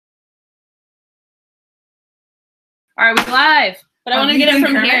All right, we're live. But I want to get it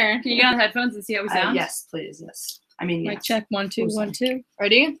from here. Can you get on the headphones and see how we sound? Yes, please. Yes. I mean, Mic yes. check 1 2 1 2.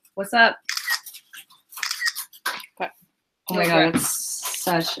 Ready? What's up? Oh my god, it's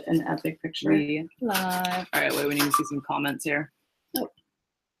such an epic picture. We Live. All right, wait, we need to see some comments here. Oh.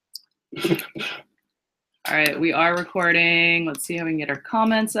 All right, we are recording. Let's see how we can get our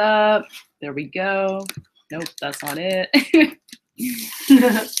comments up. There we go. Nope, that's not it.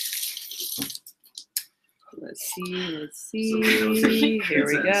 Let's see. Here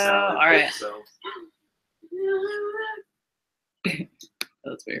we go. All right.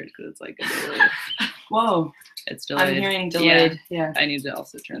 That's weird because it's like a delay. Whoa. It's delayed. I'm hearing delayed. Yeah. I need to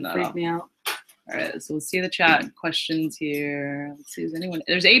also turn that Freak off. me out. All right, so let's see the chat questions here. Let's see, is anyone?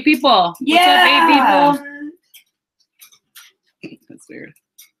 There's 8 people. Yeah. What's up, 8 people? That's weird.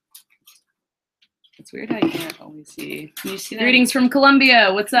 It's weird how you can't always see. Can you see that? Greetings from Colombia.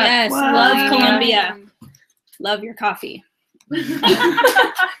 What's up? Yes, Wow. love Colombia. Love your coffee. Thanks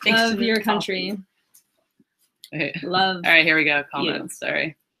Love to your the country. Okay. Love. All right, here we go. Comments.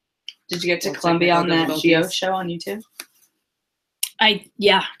 Sorry. Did you get to We'll Colombia on that technical Geo difficulties. show on YouTube?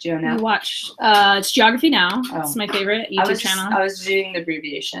 Yeah. Geo I now? watch. It's Geography Now. Oh. It's my favorite I YouTube was channel. I was doing the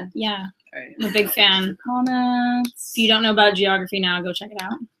abbreviation. Yeah, All right. I'm a big fan. Comments. If you don't know about Geography Now, go check it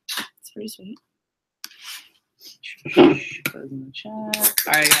out. It's pretty sweet. Close in the chat.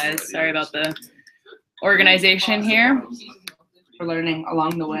 All right, guys. Sorry about the organization here. We're learning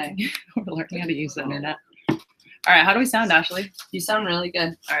along the way. We're learning how to use the internet. All right, how do we sound, Ashley? You sound really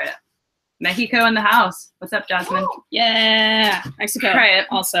good. All right. Mexico in the house. What's up, Jasmine? Yeah, Mexico. All right.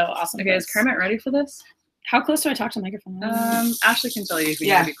 Also awesome. Okay, is place. Kermit ready for this? How close do I talk to the microphone? Ashley can tell you if you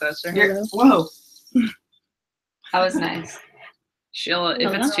Yeah. need to be closer. Whoa. That was nice. She'll,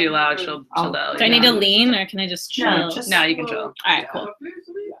 if it's too loud, she'll Oh. tell you. Do I need to lean or can I just chill? No, just- No, you can chill. All right, cool.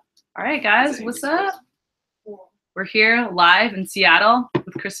 All right, guys, what's up? We're here live in Seattle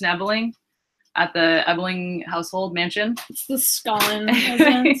with Kristin Ebeling at the Ebeling household mansion. It's the Scullin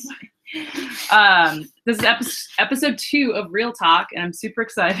residence. This is episode 2 of Real Talk, and I'm super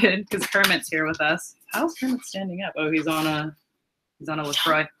excited because Kermit's here with us. How's Kermit standing up? Oh, he's on a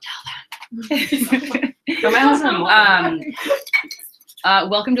LaCroix. Kermit has a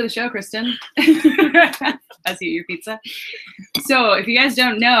Welcome to the show, Kristin. As you eat your pizza. So, if you guys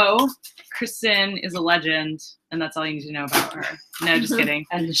don't know, Kristin is a legend, and that's all you need to know about her. No, just kidding.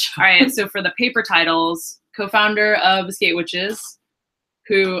 And All right, so for the paper titles, co-founder of Skate Witches,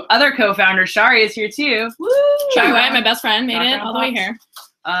 who other co-founder Shari is here too. Woo! Shari White, my best friend, made it all the way here.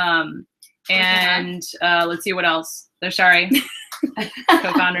 And let's see what else. There's Shari,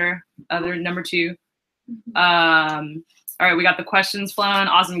 co-founder, other number 2. All right, we got the questions flowing.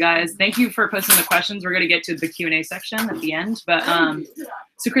 Awesome, guys. Thank you for posting the questions. We're going to get to the Q&A section at the end. But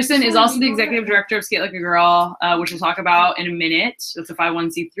so Kristin is also the executive director of Skate Like a Girl, which we'll talk about in a minute. It's a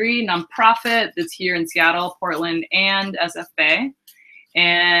 501c3 nonprofit that's here in Seattle, Portland, and SF Bay.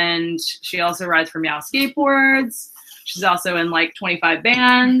 And she also rides for Meow Skateboards. She's also in like 25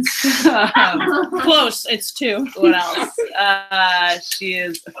 bands. Close, it's 2. What else? She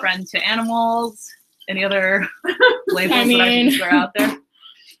is a friend to animals. Any other labels that I can throw out there?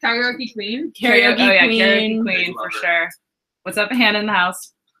 Karaoke queen. Karaoke queen for sure. What's up, Hannah in the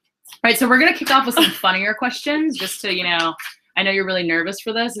house? All right, so we're gonna kick off with some funnier questions, just to, I know you're really nervous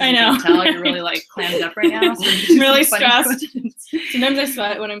for this. As I you know. can tell you're really like clammed up right now. So Really some funny stressed. questions Sometimes I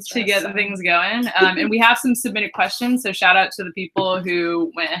sweat when I'm to stressed. get things going. And we have some submitted questions. So shout out to the people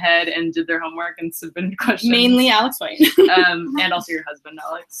who went ahead and did their homework and submitted questions. Mainly Alex White. And also your husband,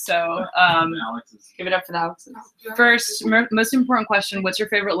 Alex. So give it up for the Alexes. first, most important question: what's your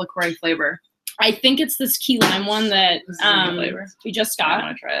favorite LaCroix flavor? I think it's this key lime one that This is a good flavor. we just I got.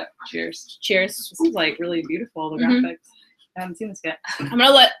 want to try it. Cheers. Cheers. This is like really beautiful. The Mhm. graphics. I haven't seen this yet. I'm gonna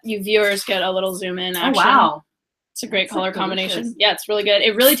let you viewers get a little zoom in action. Oh wow! It's a great It's color like combination. delicious. Yeah, it's really good.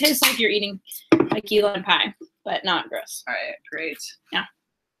 It really tastes like you're eating a key lime pie, but not gross. All right, great. Yeah.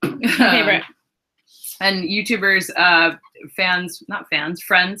 My favorite. And YouTubers, friends.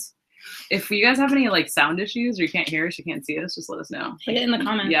 If you guys have any like sound issues or you can't hear us, you can't see us, just let us know. Hit it in the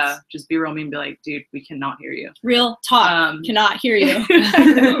comments. Yeah, just be real mean and be like, dude, we cannot hear you. Real talk. Cannot hear you.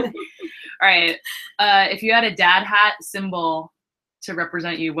 All right. If you had a dad hat symbol to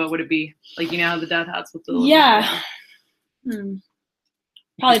represent you, what would it be? Like, how the dad hats with the little Yeah.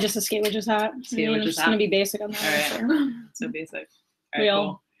 Probably just a Skate Witches hat. Skate I'm Witches just hat. gonna be basic on that. All right. answer. So basic. All right,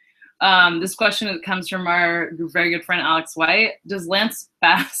 Real. cool. This question comes from our very good friend Alex White. Does Lance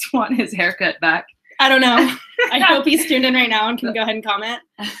Bass want his haircut back? I don't know. I hope he's tuned in right now and can go ahead and comment.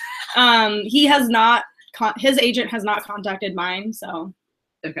 He has not. His agent has not contacted mine, so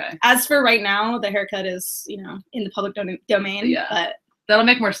Okay. As for right now, the haircut is, you know, in the public domain. Yeah. But that'll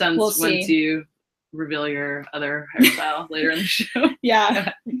make more sense We'll once see. you reveal your other hairstyle later in the show.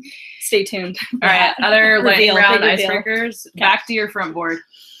 yeah, stay tuned. All right, other lightning Reveal, round big reveal. icebreakers. Back to your front board.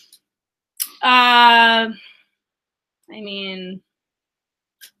 I mean,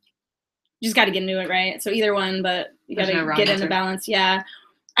 you just got to get into it, right? So either one, but you got There's no to wrong get answer. into balance. Yeah.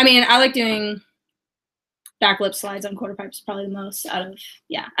 I mean, I like doing backlip slides on quarter pipes probably the most out of,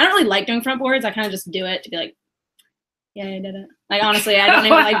 yeah. I don't really like doing front boards. I kind of just do it to be like, yeah, I did it. Like, honestly, I don't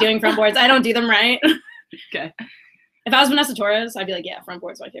even like doing front boards. I don't do them right. Okay. If I was Vanessa Torres, I'd be like, yeah, front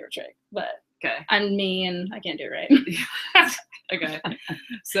board's my favorite trick. But Okay. I'm me and I can't do it right. Okay.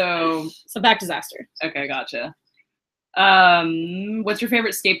 So back disaster. okay, gotcha. What's your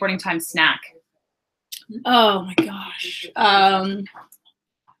favorite skateboarding time snack? Oh my gosh.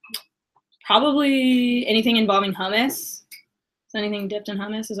 Probably anything involving hummus. So anything dipped in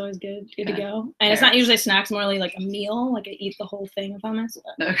hummus is always good to go. And it's not usually snacks, more like a meal. Like I eat the whole thing of hummus.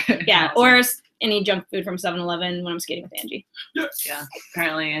 But Okay. yeah, Awesome. or any junk food from 7-Eleven when I'm skating with Angie. Yeah.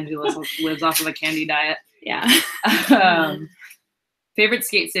 Apparently Angie lives off of a candy diet. Yeah. Favorite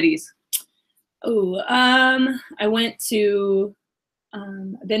skate cities? Oh, I went to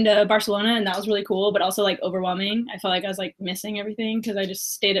I've been to Barcelona and that was really cool, but also like overwhelming. I felt like I was like missing everything because I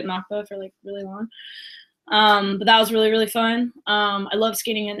just stayed at MACBA for like really long. But that was really, really fun. I love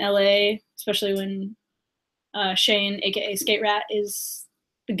skating in LA, especially when Shane, aka Skate Rat, is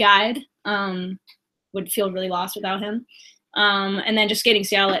the guide. Would feel really lost without him. And then just skating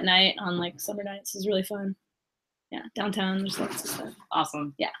Seattle at night on like summer nights is really fun. Yeah, downtown, there's lots of stuff.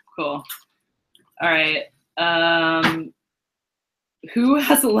 Awesome. Yeah. Cool. All right. Who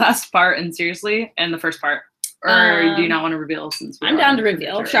has the last part in Seriously and the first part? Or do you not want to reveal since I'm down to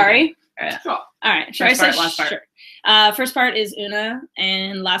reveal. Shari. All right. All right. Should I First say part, last part. Sure. First part is Una,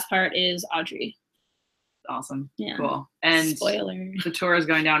 and last part is Audrey. Awesome. Yeah. Cool. And Spoiler. the tour is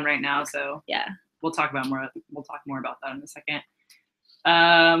going down right now, so Yeah. we'll talk more about that in a second.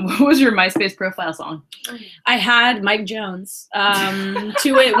 What was your MySpace profile song? I had Mike Jones.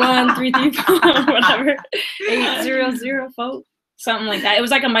 281-334 whatever. 8004. Something like that. It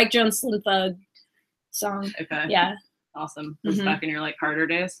was like a Mike Jones Slim Thug song. Okay. Yeah. Awesome. This is back in your like harder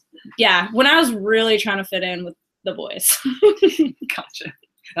days. Yeah. When I was really trying to fit in with the boys. Gotcha.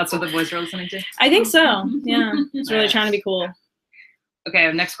 That's what the boys were listening to? I think so. Yeah. It's really Alright. trying to be cool.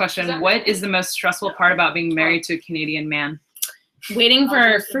 Okay, next question. What is the most stressful part about being married to a Canadian man? Waiting for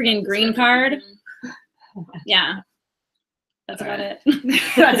a friggin' green card. Yeah. That's about it.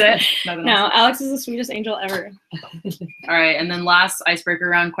 That's it? Nothing No, else? Alex is the sweetest angel ever. All right, and then last icebreaker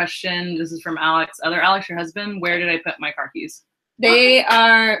round question. This is from Alex. Other Alex, your husband, where did I put my car keys? They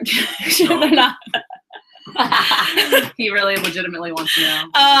are they're not. He really legitimately wants to know.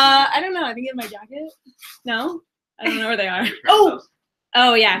 I don't know. I think in my jacket. No? I don't know where they are.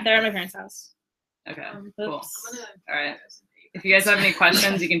 Oh yeah, they're at my parents' house. Okay, cool. Oops. All right. If you guys have any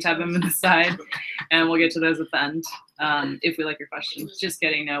questions, you can type them in the side, and we'll get to those at the end if we like your questions. Just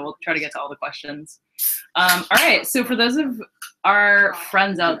kidding. No, we'll try to get to all the questions. All right. So for those of our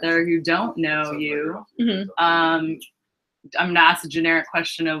friends out there who don't know you, I'm going to ask a generic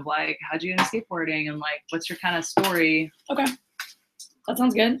question of, like, how'd you get into skateboarding and, like, what's your kind of story? Okay. That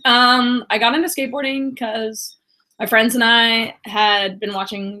sounds good. I got into skateboarding because my friends and I had been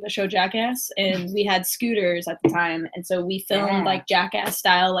watching the show Jackass, and we had scooters at the time, and so we filmed like Jackass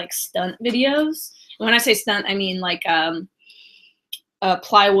style like stunt videos. And when I say stunt, I mean like a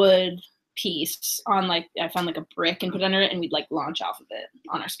plywood piece on like I found like a brick and put it under it, and we'd like launch off of it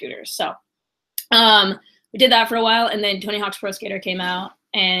on our scooters. So we did that for a while, and then Tony Hawk's Pro Skater came out,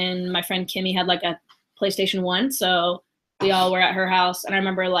 and my friend Kimmy had like a PlayStation 1, so we all were at her house, and I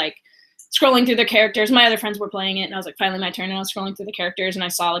remember like scrolling through the characters. My other friends were playing it, and I was like, finally my turn, and I was scrolling through the characters, and I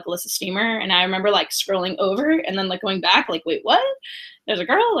saw like Alyssa Steamer, and I remember like scrolling over and then like going back, like, wait, what? There's a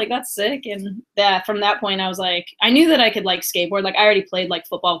girl? Like, that's sick. And that from that point, I was like, I knew that I could like skateboard. Like, I already played like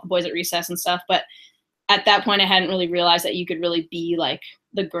football with the boys at recess and stuff, but at that point, I hadn't really realized that you could really be like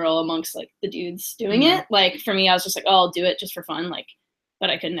the girl amongst like the dudes doing it. Like, for me, I was just like, oh, I'll do it just for fun. Like, but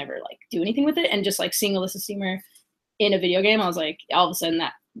I could never like do anything with it. And just like seeing Alyssa Steamer in a video game, I was like, all of a sudden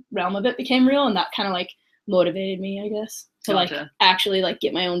that realm of it became real, and that kind of like motivated me, I guess, to like actually like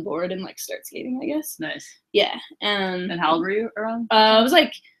get my own board and like start skating, I guess. Nice. Yeah. And how old were you around? I was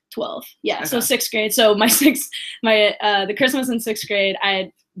like 12. Yeah. Okay. So 6th grade. So the Christmas in 6th grade, I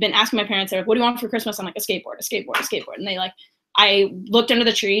had been asking my parents, like, what do you want for Christmas? I'm like, a skateboard. And they like, I looked under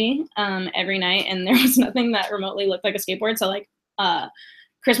the tree every night, and there was nothing that remotely looked like a skateboard. So like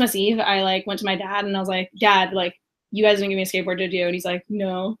Christmas Eve, I like went to my dad, and I was like, Dad, like, you guys didn't give me a skateboard, did you? And he's like,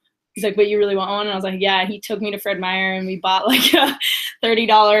 no. He's like, but you really want one? And I was like, yeah. He took me to Fred Meyer and we bought like a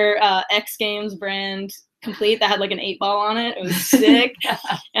 $30 X Games brand complete that had like an 8-ball on it. It was sick.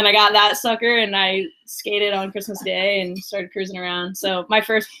 And I got that sucker and I skated on Christmas Day and started cruising around. So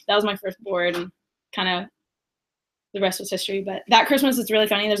that was my first board, and kind of the rest was history. But that Christmas, it's really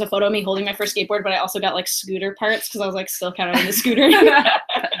funny. There's a photo of me holding my first skateboard, but I also got like scooter parts because I was like still kind of in the scooter.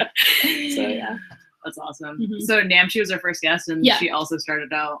 So yeah. That's awesome. So Namchi was our first guest, and she also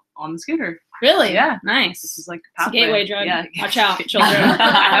started out on the scooter. Really? Yeah. Nice. This is like it's a gateway drug. Yeah. Watch out, children.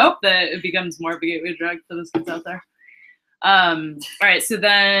 I hope that it becomes more of a gateway drug for those kids out there. All right. So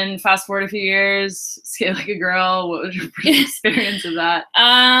then fast forward a few years, skate like a girl. What was your experience of that?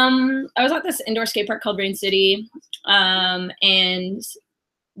 I was at this indoor skate park called Rain City. And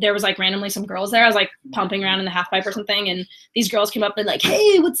there was like randomly some girls there. I was like pumping around in the half pipe or something, and these girls came up and like,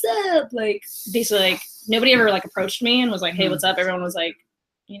 hey, what's up? Like basically like nobody ever like approached me and was like, hey, what's up? Everyone was like,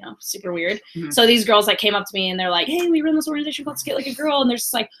 you know, super weird. So these girls like came up to me and they're like, hey, we run this organization called Skate Like a Girl, and there's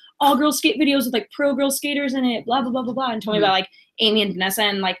just like all girl skate videos with like pro girl skaters in it, blah blah blah blah blah, and told me about like Amy and Vanessa,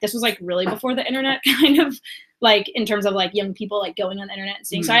 and like this was like really before the internet, kind of like in terms of like young people like going on the internet and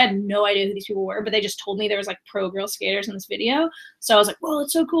seeing. So I had no idea who these people were, but they just told me there was like pro girl skaters in this video. So I was like, whoa,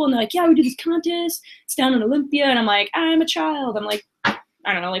 it's so cool. And they're like, yeah, we do this contest. It's down in Olympia. And I'm like, I'm a child. I'm like, I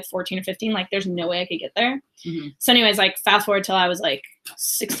don't know, like 14 or 15. Like there's no way I could get there. So anyways, like fast forward till I was like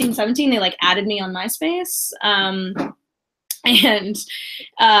 16, 17, they like added me on MySpace. And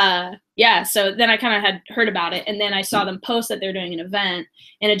yeah, so then I kind of had heard about it, and then I saw them post that they're doing an event,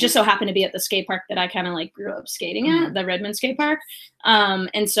 and it just so happened to be at the skate park that I kind of like grew up skating at, the Redmond skate park.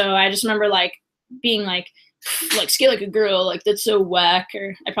 And so I just remember like being like skate like a girl, like that's so whack,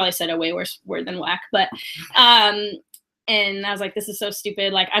 or I probably said a way worse word than whack, but and I was like, this is so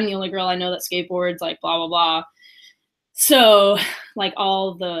stupid, like I'm the only girl I know that skateboards, like blah blah blah. So like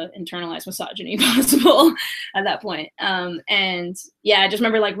all the internalized misogyny possible at that point. And yeah, I just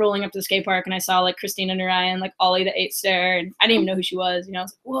remember like rolling up to the skate park and I saw like Christina and Ryan, like Ollie the 8-stair, and I didn't even know who she was. You know, I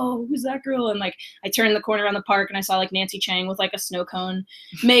was like, whoa, who's that girl? And like I turned the corner around the park and I saw like Nancy Chang with like a snow cone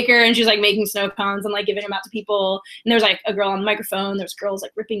maker, and she was like making snow cones and like giving them out to people. And there was like a girl on the microphone. There was girls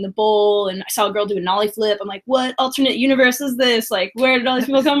like ripping the bowl, and I saw a girl do a nollie flip. I'm like, what alternate universe is this? Like, where did all these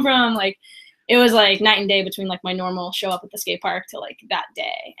people come from? Like, it was like night and day between like my normal show up at the skate park to like that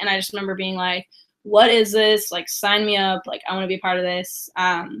day. And I just remember being like, what is this? Like, sign me up. Like, I want to be a part of this.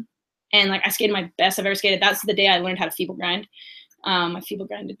 And like I skated my best I've ever skated. That's the day I learned how to feeble grind. I feeble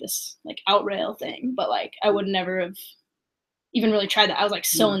grinded this like out rail thing, but like I would never have even really tried that. I was like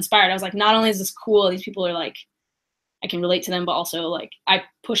so inspired. I was like, not only is this cool, these people are like, I can relate to them, but also like I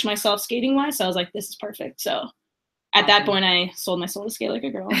push myself skating wise. So I was like, this is perfect. So at that point, I sold my soul to skate like a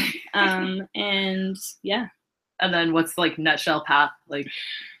girl. And yeah. And then what's like nutshell path? Like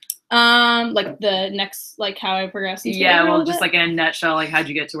the next, like how I progressed. Yeah, well, just like in a nutshell, like how'd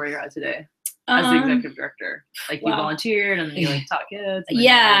you get to where you're at today as the executive director? Like you volunteered and then you like taught kids.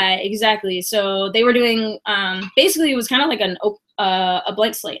 Yeah, exactly. So they were doing, basically it was kind of like a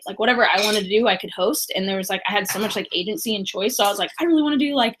blank slate. Like whatever I wanted to do, I could host. And there was like, I had so much like agency and choice. So I was like, I really want to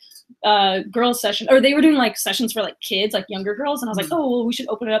do like girls session, or they were doing like sessions for like kids, like younger girls. And I was like, oh, well, we should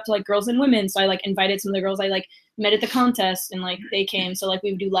open it up to like girls and women. So I like invited some of the girls I like met at the contest, and like they came. So like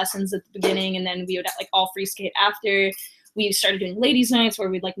we would do lessons at the beginning, and then we would have like all free skate after. We started doing ladies' nights where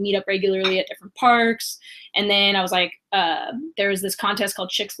we'd like meet up regularly at different parks. And then I was like, there was this contest called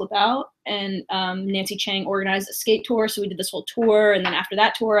Chicks Flip Out, and Nancy Chang organized a skate tour. So we did this whole tour. And then after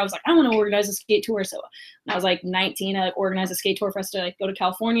that tour, I was like, I want to organize a skate tour. So when I was like 19, I like, organized a skate tour for us to like go to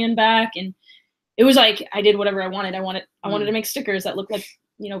California and back. And it was like, I did whatever I wanted. I wanted to make stickers that looked like,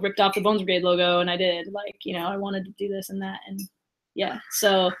 you know, ripped off the Bones Brigade logo. And I did like, you know, I wanted to do this and that. And yeah,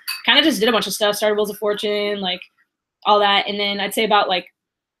 so kind of just did a bunch of stuff, started Wheels of Fortune, like all that. And then I'd say about like,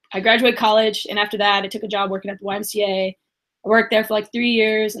 I graduated college, and after that I took a job working at the YMCA. I worked there for like 3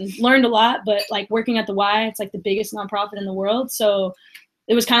 years and learned a lot, but like working at the Y, it's like the biggest nonprofit in the world. So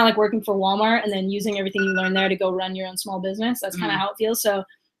it was kind of like working for Walmart and then using everything you learn there to go run your own small business. That's kind of how it feels. So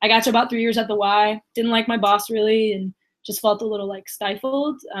I got to about 3 years at the Y, didn't like my boss really, and just felt a little like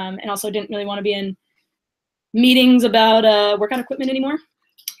stifled. And also didn't really want to be in meetings about workout equipment anymore.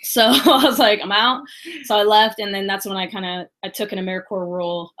 So I was like, I'm out. So I left, and then that's when I took an AmeriCorps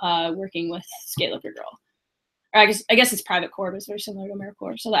role working with Skate Like a Girl. Or I guess it's private corps, but it's very similar to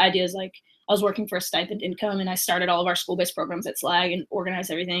AmeriCorps. So the idea is like I was working for a stipend income, and I started all of our school-based programs at SLAG and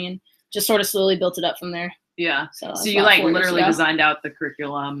organized everything, and just sort of slowly built it up from there. Yeah. So you like literally designed out the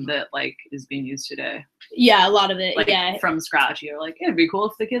curriculum that like is being used today. Yeah, a lot of it. Like, yeah, from scratch. You're like, it'd be cool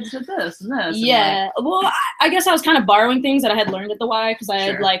if the kids did this and this. Yeah. And, Well, I guess I was kind of borrowing things that I had learned at the Y because I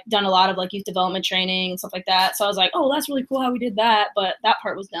had Sure. like done a lot of like youth development training and stuff like that. So I was like, oh, that's really cool how we did that, but that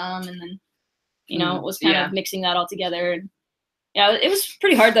part was dumb. And then, you know, it was kind of mixing that all together. And yeah, it was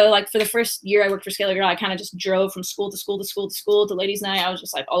pretty hard though. Like for the first year I worked for Scalar Girl, I kind of just drove from school to school to school to school to ladies' night. I was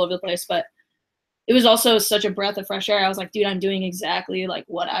just like all over the place, but it was also such a breath of fresh air. I was like, dude, I'm doing exactly like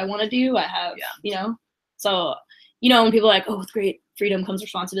what I want to do. I have, you know, so, you know, when people are like, oh, with great freedom comes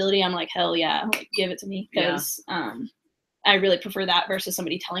responsibility, I'm like, hell yeah, like give it to me. Because I really prefer that versus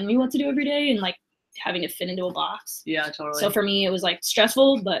somebody telling me what to do every day and like having it fit into a box. Yeah, totally. So for me, it was like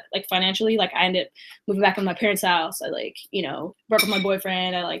stressful, but like financially, like I ended up moving back in my parents' house. I like, you know, broke up with my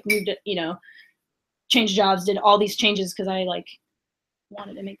boyfriend. I like moved, you know, changed jobs, did all these changes because I like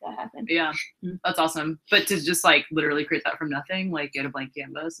wanted to make that happen. Yeah, that's awesome. But to just like literally create that from nothing, like get a blank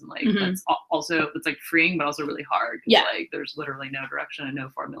canvas and like that's also, it's like freeing but also really hard. Yeah, like there's literally no direction and no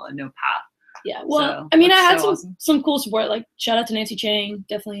formula, no path. Yeah, well, so, I mean, I had some cool support. Like shout out to Nancy Chang,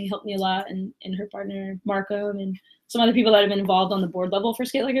 definitely helped me a lot, and her partner Markham and some other people that have been involved on the board level for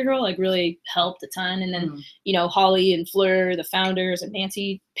Skate Like a Girl, like really helped a ton. And then you know, Holly and Fleur, the founders, and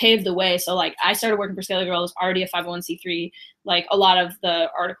Nancy paved the way. So like I started working for Skate Like a Girl, it was already a 501c3. Like a lot of the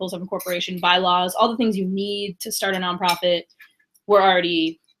articles of incorporation, bylaws, all the things you need to start a nonprofit were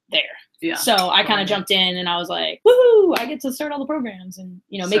already there. Yeah. So I kind of jumped in and I was like, woohoo, I get to start all the programs and,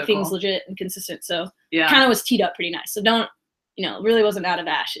 you know, make things legit and consistent. So kind of was teed up pretty nice. So don't, you know, it really wasn't out of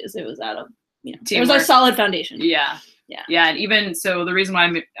ashes. It was out of, you know, it was a solid foundation. Yeah. Yeah. Yeah. And even so the reason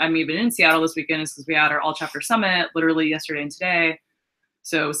why I'm even in Seattle this weekend is because we had our all chapter summit literally yesterday and today.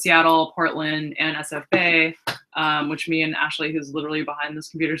 So Seattle, Portland, and SF Bay, which me and Ashley, who's literally behind this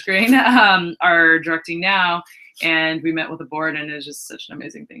computer screen, are directing now. And we met with the board, and it was just such an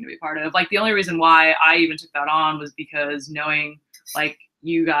amazing thing to be part of. Like the only reason why I even took that on was because knowing like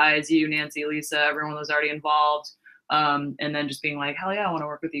you guys, you, Nancy, Lisa, everyone was already involved. And then just being like, hell yeah, I want to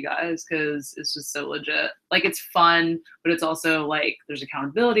work with you guys because it's just so legit. Like it's fun, but it's also like there's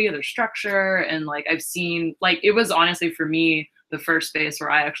accountability, there's structure. And like I've seen, like it was honestly for me, the first space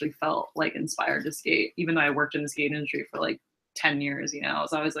where I actually felt like inspired to skate, even though I worked in the skate industry for like 10 years, you know.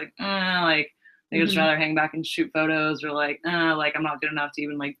 So I was like, like I would just rather hang back and shoot photos or like I'm not good enough to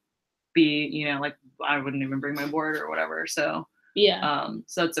even like be, you know, like I wouldn't even bring my board or whatever. So yeah.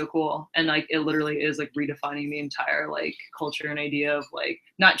 So that's so cool. And like it literally is like redefining the entire like culture and idea of like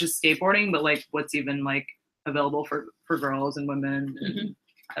not just skateboarding, but like what's even like available for girls and women and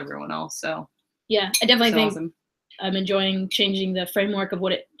everyone else. So yeah, I definitely think awesome. I'm enjoying changing the framework of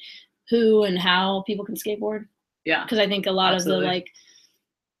who and how people can skateboard. Yeah. Because I think a lot of the like,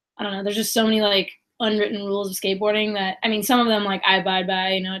 I don't know, there's just so many like unwritten rules of skateboarding that, I mean, some of them like I abide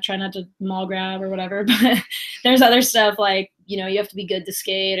by, you know, I try not to mall grab or whatever, but there's other stuff like, you know, you have to be good to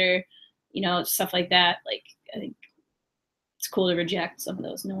skate or, you know, stuff like that. Like, I think it's cool to reject some of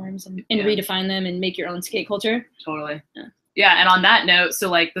those norms and redefine them and make your own skate culture. Totally. Yeah. And on that note, so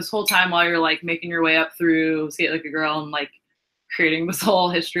like this whole time while you're like making your way up through Skate Like a Girl and like creating this whole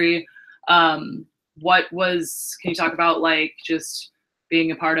history, can you talk about like just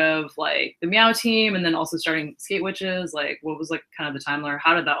being a part of like the Meow team and then also starting Skate Witches? Like what was like kind of the timeline?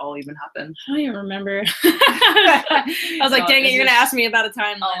 How did that all even happen? I don't even remember. I was like, dang it, you're going to ask me about a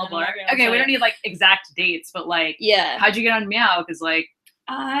timeline. Okay, we don't need like exact dates, but like, how'd you get on Meow? Because like,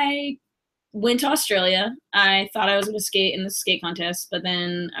 I went to Australia. I thought I was going to skate in the skate contest, but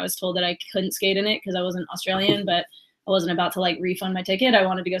then I was told that I couldn't skate in it because I wasn't Australian, but I wasn't about to like refund my ticket. I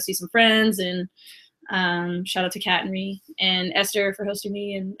wanted to go see some friends and shout out to Kat and Ree and Esther for hosting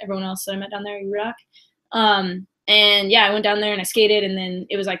me and everyone else that I met down there. You rock. And yeah, I went down there and I skated and then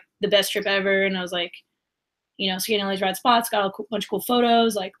it was like the best trip ever. And I was like, you know, skating all these rad spots, got a bunch of cool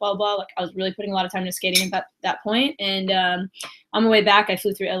photos, like blah, blah. Like I was really putting a lot of time into skating at that point. And on my way back, I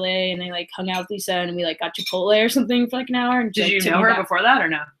flew through LA and I like hung out with Lisa and we like got Chipotle or something for like an hour. And did you know her before that or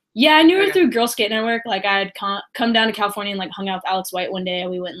no? Yeah, I knew her through Girl Skate Network. Like I had come down to California and like hung out with Alex White one day and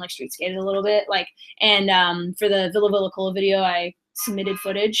we went and like street skated a little bit. Like, and for the Villa Villa Cola video, I submitted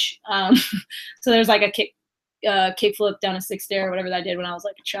footage. So there's like a kick flip down a 6 stair or whatever that I did when I was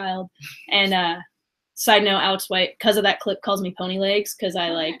like a child. And side note, Alex White, because of that clip, calls me pony legs because I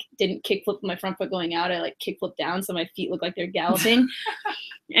like didn't kick flip with my front foot going out. I like kick flip down so my feet look like they're galloping.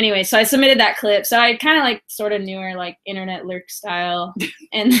 Anyway, so I submitted that clip. So I kind of like sort of knew her like internet lurk style.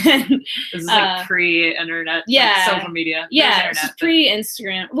 And then this is like pre-internet, like social media. Yeah, this is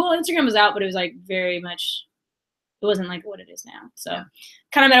pre-Instagram. Well, Instagram was out, but it was like very much it wasn't like what it is now. So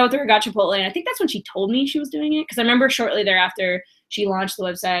kind of met with her, got Chipotle, and I think that's when she told me she was doing it, because I remember shortly thereafter she launched the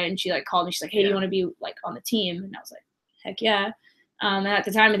website and she like called me. She's like, hey, do you want to be like on the team? And I was like, heck yeah. And at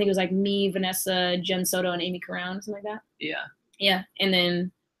the time, I think it was like me, Vanessa, Jen Soto, and Amy Caron, something like that. Yeah. Yeah. And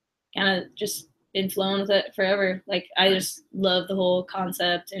then kind of just been flowing with it forever. Like, I just love the whole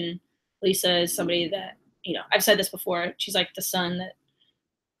concept. And Lisa is somebody that, you know, I've said this before. She's like the sun that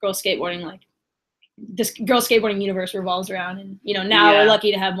girl skateboarding, like this girl skateboarding universe revolves around. And, you know, now we're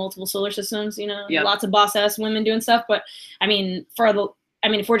lucky to have multiple solar systems, you know, lots of boss ass women doing stuff. But I mean,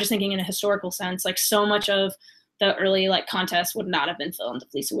 if we're just thinking in a historical sense, like so much of the early like contests would not have been filmed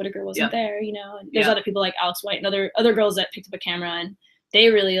if Lisa Whitaker wasn't there, you know. And there's other people like Alex White and other girls that picked up a camera, and they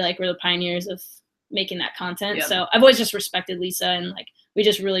really like were the pioneers of making that content. So I've always just respected Lisa, and like we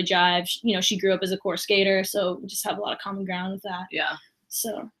just really jive. You know, she grew up as a core skater, so we just have a lot of common ground with that. Yeah.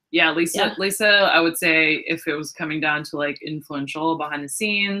 So Lisa, I would say if it was coming down to like influential behind the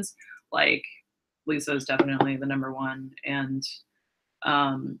scenes, like Lisa is definitely the number one. And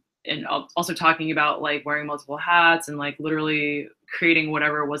also talking about like wearing multiple hats and like literally creating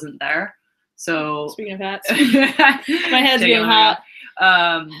whatever wasn't there. So speaking of hats, my head's getting hot.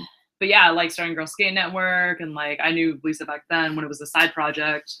 But yeah, like starting Girl Skate Network, and like I knew Lisa back then when it was a side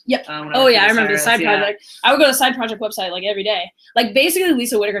project. Yep. I remember the side project. I would go to the side project website like every day. Like basically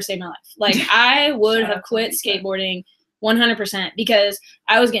Lisa Whitaker saved my life. Like I would have quit skateboarding 100% because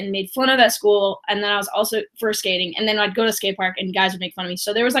I was getting made fun of at school, and then I was also for skating, and then I'd go to skate park and guys would make fun of me.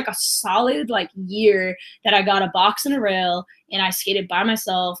 So there was like a solid like year that I got a box and a rail, and I skated by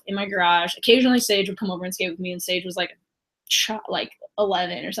myself in my garage. Occasionally Sage would come over and skate with me, and Sage was like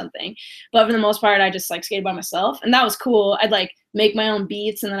 11 or something, but for the most part I just like skated by myself, and that was cool. I'd like make my own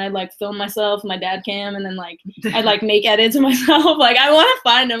beats, and then I'd like film myself with my dad cam, and then like I'd like make edits of myself. Like I want to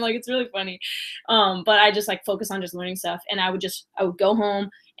find them, like it's really funny. But I just like focus on just learning stuff, and I would go home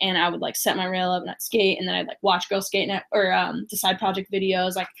and I would like set my rail up and I'd skate, and then I'd like watch Girl Skate Net or the side project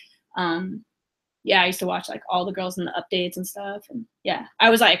videos. Like I used to watch like all the girls in the updates and stuff, and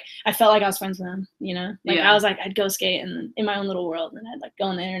I felt like I was friends with them, you know. Like I was like I'd go skate and in my own little world, and I'd like go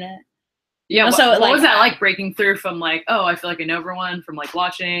on the internet. Yeah, what was that like, breaking through from like, oh, I feel like I know everyone, from like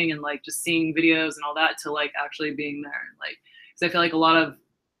watching and like just seeing videos and all that, to like actually being there? And like, because I feel like a lot of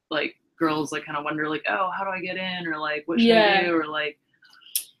like girls like kind of wonder like, oh, how do I get in, or like what should I do, or like.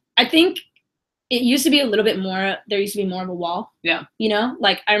 I think it used to be a little bit more, there used to be more of a wall. Yeah. You know,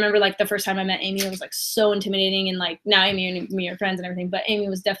 like I remember like the first time I met Amy, it was like so intimidating, and like now Amy and me are friends and everything, but Amy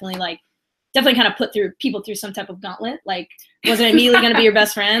was definitely kind of put people through some type of gauntlet. Like, wasn't immediately going to be your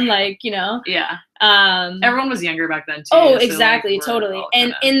best friend, like, you know. Yeah. Everyone was younger back then too. Oh, exactly, so like, totally.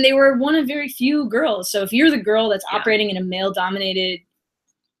 And they were one of very few girls. So if you're the girl that's operating in a male-dominated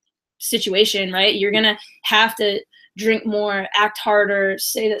situation, right, you're gonna have to drink more, act harder,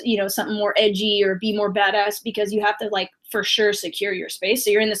 say that, you know, something more edgy or be more badass, because you have to like for sure secure your space.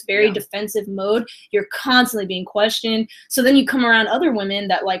 So you're in this very defensive mode. You're constantly being questioned. So then you come around other women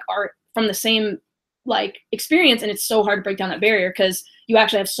that like are from the same like experience, and it's so hard to break down that barrier because you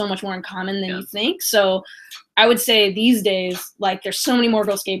actually have so much more in common than you think. So I would say these days, like there's so many more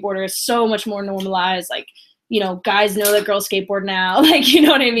girl skateboarders, so much more normalized. Like, you know, guys know that girls skateboard now. Like, you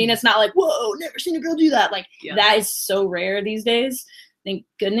know what I mean? It's not like, whoa, never seen a girl do that. Like that is so rare these days. Thank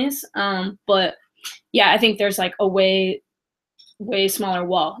goodness. But yeah, I think there's like a way smaller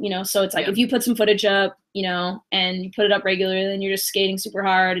wall, you know? So it's like, if you put some footage up, you know, and you put it up regularly, then you're just skating super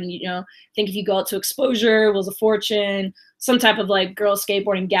hard. And, you know, I think if you go out to Exposure, Wheels of Fortune, some type of like girl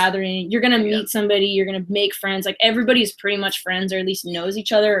skateboarding gathering, you're going to meet somebody, you're going to make friends. Like everybody's pretty much friends, or at least knows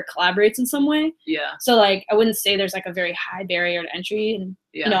each other or collaborates in some way. Yeah. So like, I wouldn't say there's like a very high barrier to entry. And,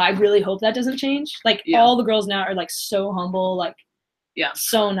 you know, I really hope that doesn't change. Like all the girls now are like so humble, like,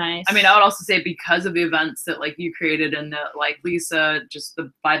 so nice. I mean, I would also say because of the events that like you created, and that like Lisa, just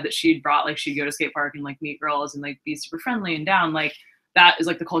the vibe that she'd brought, like she'd go to skate park and like meet girls and like be super friendly and down, like that is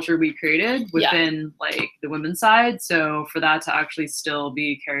like the culture we created within like the women's side. So for that to actually still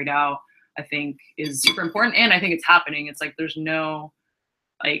be carried out, I think is super important. And I think it's happening. It's like there's no,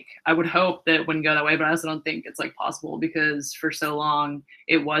 like, I would hope that it wouldn't go that way, but I also don't think it's like possible, because for so long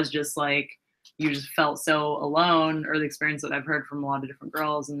it was just like you just felt so alone, or the experience that I've heard from a lot of different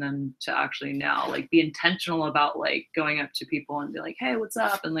girls. And then to actually now like be intentional about like going up to people and be like, hey, what's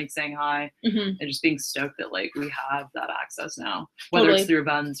up? And like saying hi, and just being stoked that like we have that access now, whether it's through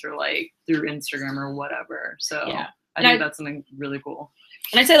events or like through Instagram or whatever. So I think that's something really cool.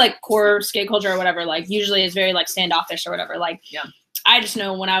 And I'd say like core skate culture or whatever, like usually is very like standoffish or whatever. Like, I just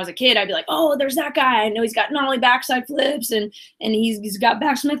know when I was a kid, I'd be like, oh, there's that guy. I know he's got not only backside flips and he's got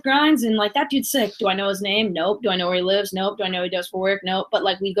backsmith grinds and like that dude's sick. Do I know his name? Nope. Do I know where he lives? Nope. Do I know what he does for work? Nope. But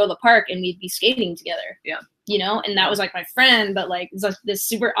like we'd go to the park and we'd be skating together. Yeah. You know, and that was like my friend, but like it's like this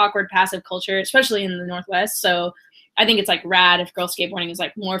super awkward passive culture, especially in the Northwest. So I think it's like rad if girl skateboarding is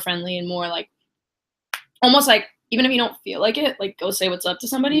like more friendly and more like almost like even if you don't feel like it, like go say what's up to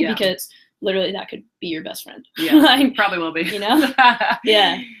somebody because literally that could be your best friend. Yeah, like, probably will be. You know?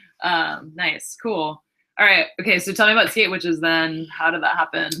 Yeah. Nice. Cool. All right. Okay. So tell me about Skate Witches then. How did that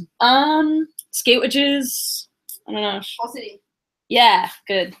happen? Skate Witches, I don't know. All City. Yeah,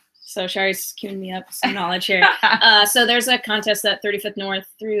 good. So Shari's queuing me up some knowledge here. So there's a contest that 35th North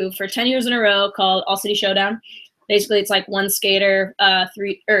threw for 10 years in a row called All City Showdown. Basically, it's like one skater,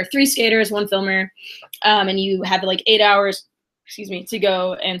 three skaters, one filmer, and you have like 8 hours, to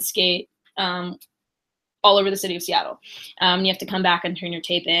go and skate all over the city of Seattle. You have to come back and turn your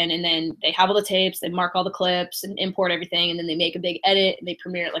tape in, and then they have all the tapes, they mark all the clips and import everything, and then they make a big edit and they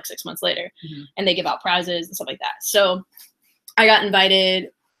premiere it like 6 months later, and they give out prizes and stuff like that. So I got invited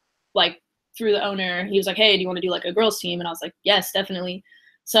like through the owner. He was like, hey, do you want to do like a girls team? And I was like, yes, definitely.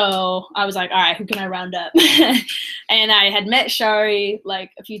 So I was like, all right, who can I round up? And I had met Shari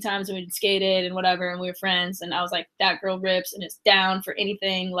like a few times and we'd skated and whatever, and we were friends. And I was like, that girl rips and is down for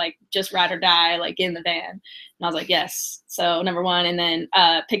anything, like just ride or die, like get in the van. And I was like, yes. So number one, and then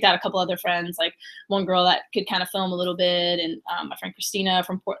picked out a couple other friends, like one girl that could kind of film a little bit, and my friend Christina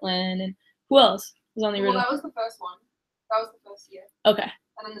from Portland, and who else was on the Well, that was the first one. That was the first year. Okay.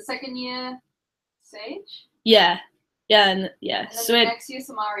 And then the second year, Sage. Yeah. Yeah, and yeah. And then So the next year,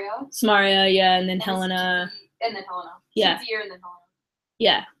 Samaria, yeah, and then Helena. And then Helena. Yeah. Fifth year and then Helena.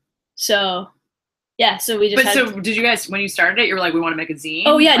 Yeah. So, yeah, so we just But so did you guys, when you started it, you were like, we want to make a zine?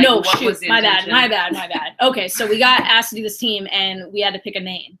 Oh, yeah, like, no, what shoot, was the my bad. intention? Okay, so we got asked to do this team, and we had to pick a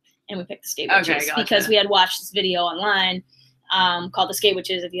name, and we picked the Skate Witches. Okay, gotcha. Because we had watched this video online called The Skate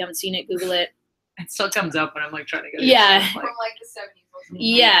Witches. If you haven't seen it, Google it. It still comes up when I'm like trying to get Yeah. From like the 70s.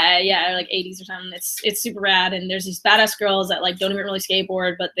 Yeah, or like 80s or something. It's super rad, and there's these badass girls that like don't even really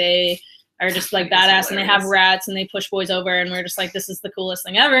skateboard, but they are just like badass, and they have rats and they push boys over, and we're just like, this is the coolest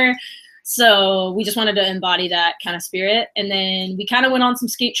thing ever. So we just wanted to embody that kind of spirit, and then we kind of went on some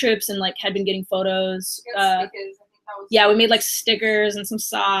skate trips and like had been getting photos. Yeah, we made like stickers and some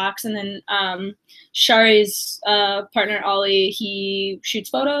socks, and then Shari's partner Ollie, he shoots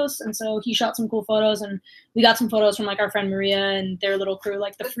photos, and so he shot some cool photos, and we got some photos from like our friend Maria and their little crew,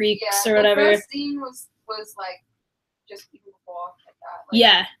 like the Freaks or whatever. The first scene was like just even before like that. Like,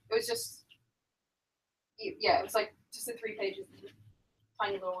 yeah. It was just it was like just the 3 pages,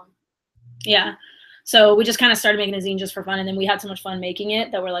 tiny little one. Yeah. So we just kind of started making a zine just for fun, and then we had so much fun making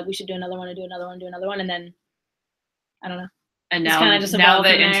it that we're like, we should do another one and do another one, and then I don't know. And now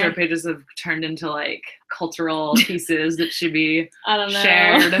the intro pages have turned into like cultural pieces that should be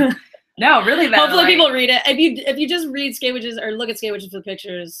shared. No, really. Hopefully people read it. If you just read Skate Witches or look at Skate Witches for the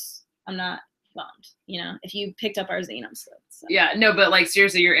pictures, I'm not bummed. You know, if you picked up our zine, I'm stoked. So. Yeah, no, but like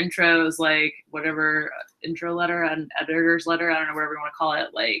seriously, your intros, like whatever intro letter and editor's letter, I don't know, whatever you want to call it,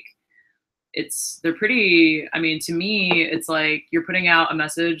 like they're pretty. I mean, to me, it's like you're putting out a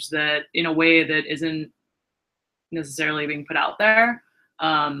message that in a way that isn't necessarily being put out there,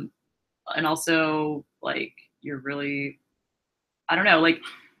 and also like you're really, I don't know, like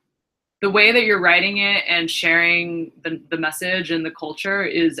the way that you're writing it and sharing the message and the culture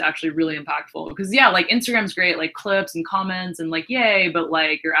is actually really impactful. Because yeah, like Instagram's great, like clips and comments and like yay, but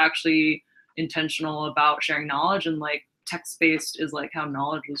like you're actually intentional about sharing knowledge, and like text-based is like how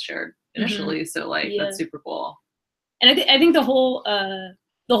knowledge was shared initially. So like that's super cool. And I think the whole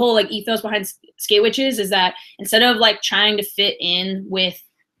like ethos behind Skate Witches is that instead of like trying to fit in with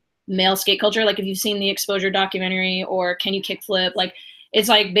male skate culture, like if you've seen the Exposure documentary or Can You Kickflip, like it's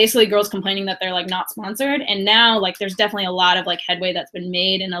like basically girls complaining that they're like not sponsored. And now like there's definitely a lot of like headway that's been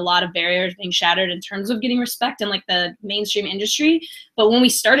made and a lot of barriers being shattered in terms of getting respect in like the mainstream industry. But when we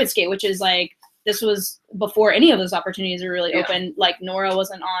started Skate Witches, like this was before any of those opportunities were really open. Like Nora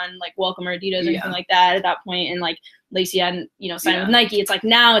wasn't on like Welcome or Adidas or anything like that at that point, and like Lacey hadn't, signed with Nike. It's like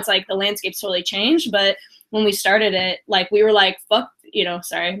now it's like the landscape's totally changed. But when we started it, like we were like, fuck,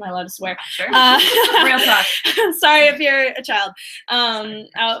 sorry, am I allowed to swear? Sure. Real talk. Sorry if you're a child.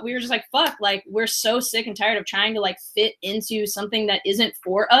 We were just like, fuck, like we're so sick and tired of trying to like fit into something that isn't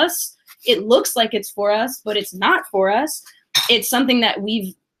for us. It looks like it's for us, but it's not for us. It's something that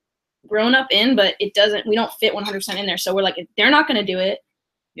we've grown up in, but we don't fit 100% in there. So we're like, if they're not going to do it,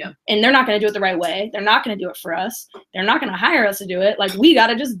 and they're not going to do it the right way, they're not going to do it for us, they're not going to hire us to do it, like we got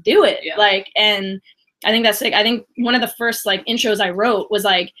to just do it. Like, and I think that's sick. I think one of the first like intros I wrote was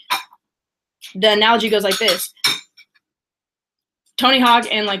like, the analogy goes like this. Tony Hawk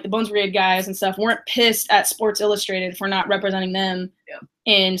and like the Bones Brigade guys and stuff weren't pissed at Sports Illustrated for not representing them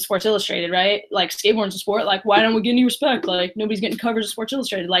in Sports Illustrated, right? Like skateboarding's a sport. Like, why don't we get any respect? Like, nobody's getting covers of Sports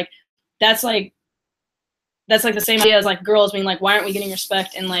Illustrated. Like, that's like the same idea as like girls being like, why aren't we getting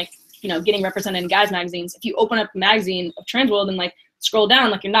respect and like, you know, getting represented in guys magazines? If you open up a magazine of Trans World and like scroll down,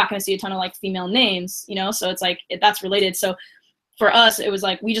 like you're not going to see a ton of like female names, you know? So it's like, that's related. So for us, it was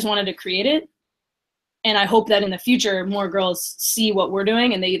like, we just wanted to create it. And I hope that in the future, more girls see what we're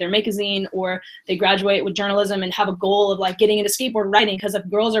doing and they either make a zine or they graduate with journalism and have a goal of like getting into skateboard writing. Because if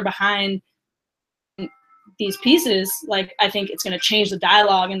girls are behind these pieces, like I think it's going to change the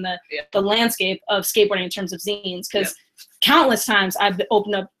dialogue and the landscape of skateboarding in terms of zines. Because countless times I've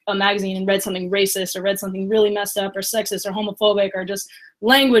opened up a magazine and read something racist or read something really messed up or sexist or homophobic or just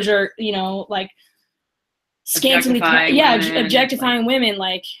language or, you know, like scantily, objectifying women,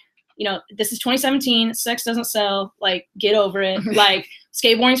 like, you know, this is 2017, sex doesn't sell, like, get over it. Like,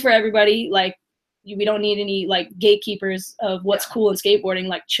 skateboarding's for everybody. Like, we don't need any, like, gatekeepers of what's cool in skateboarding.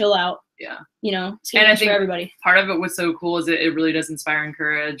 Like, chill out. Yeah. You know, skateboarding's for everybody. Part of it what's so cool is it really does inspire and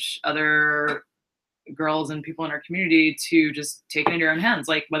encourage other girls and people in our community to just take it into your own hands,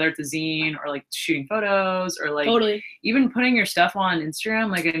 like whether it's a zine or like shooting photos or like even putting your stuff on Instagram.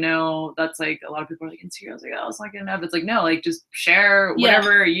 Like I know that's like a lot of people are like Instagram's like, oh, it's not good enough. It's like, no, like just share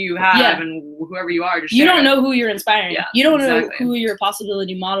whatever you have and whoever you are, just you share don't know who you're inspiring. You don't know who you're a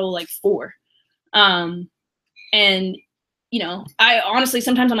possibility model like for. And you know, I honestly,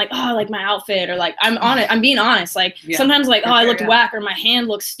 sometimes I'm like, oh, like my outfit, or like, I'm being honest. Like sometimes like, oh, I looked whack or my hand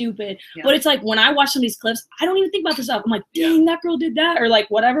looks stupid. But it's like, when I watch some of these clips, I don't even think about this stuff. I'm like, dang, that girl did that. Or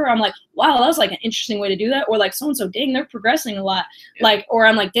like, whatever. I'm like, wow, that was like an interesting way to do that. Or like, so-and-so, dang, they're progressing a lot. Like, or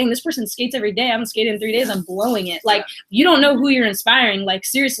I'm like, dang, this person skates every day. I haven't skated in 3 days. I'm blowing it. Like, you don't know who you're inspiring. Like,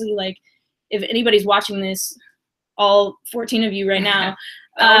 seriously, like if anybody's watching this, all 14 of you right now,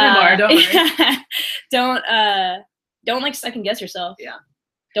 don't like second guess yourself.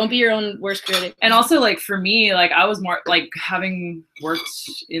 Don't be your own worst critic. And also like for me, like I was more like having worked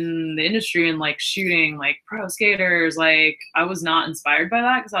in the industry and like shooting like pro skaters, like I was not inspired by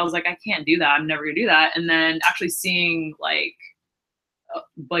that because I was like, I can't do that. I'm never gonna do that. And then actually seeing like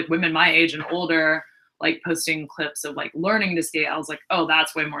women my age and older like posting clips of like learning to skate, I was like, oh,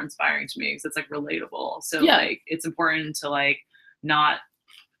 that's way more inspiring to me because it's like relatable. So like it's important to like not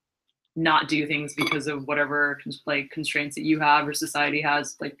do things because of whatever like constraints that you have or society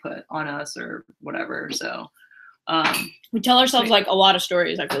has like put on us or whatever. So we tell ourselves like a lot of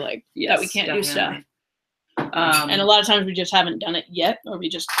stories, I feel like, that we can't do stuff. And a lot of times we just haven't done it yet, or we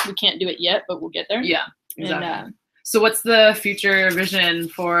can't do it yet, but we'll get there. Yeah, exactly. And, so what's the future vision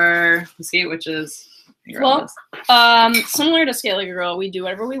for the Skate Witches? Well, similar to Skate Like a Girl, we do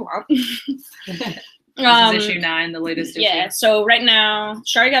whatever we want. This is issue 9, the latest issue. Yeah, so right now,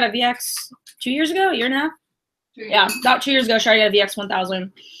 Shari got a VX 2 years ago, a year and a half? Yeah, about 2 years ago, Shari got a VX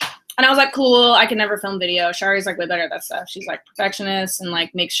 1000. And I was like, cool, I can never film video. Shari's like way better at that stuff. She's like perfectionist and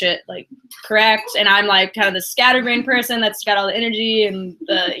like makes shit like correct. And I'm like kind of the scatterbrained person that's got all the energy and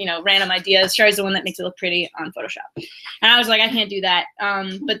the, you know, random ideas. Shari's the one that makes it look pretty on Photoshop. And I was like, I can't do that.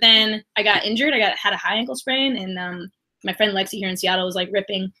 But then I got injured. Had a high ankle sprain, and my friend Lexi here in Seattle was like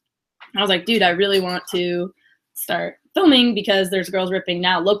ripping. I was like, dude, I really want to start filming because there's girls ripping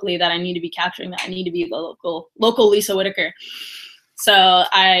now locally that I need to be capturing, that I need to be the local Lisa Whitaker. So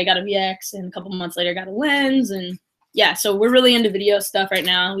I got a VX, and a couple months later got a lens, and yeah, so we're really into video stuff right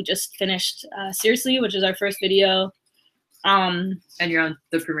now. We just finished Seriously, which is our first video. And you're on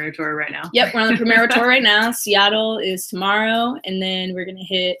the premiere tour right now? Yep, we're on the premiere tour right now. Seattle is tomorrow, and then we're gonna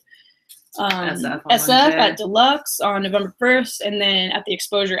hit SF at Deluxe on November 1st, and then at the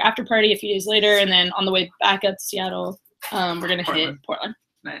Exposure after party a few days later, and then on the way back up to Seattle, we're gonna hit Portland.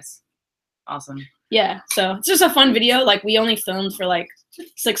 Nice, awesome. Yeah, so it's just a fun video. Like, we only filmed for like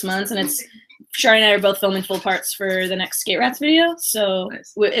 6 months, and it's Shari and I are both filming full parts for the next Skate Rats video. So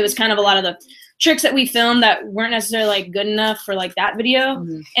it was kind of a lot of the tricks that we filmed that weren't necessarily like good enough for like that video.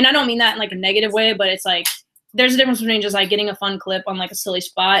 And I don't mean that in like a negative way, but it's like there's a difference between just like getting a fun clip on like a silly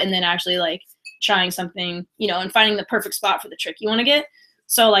spot and then actually like trying something, you know, and finding the perfect spot for the trick you want to get.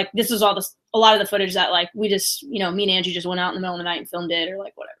 So like this is a lot of the footage that like we just, you know, me and Angie just went out in the middle of the night and filmed it, or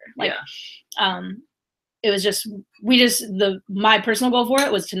like whatever. Like it was just my personal goal for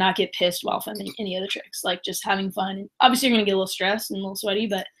it was to not get pissed while filming any of the tricks, like just having fun. Obviously you're gonna get a little stressed and a little sweaty,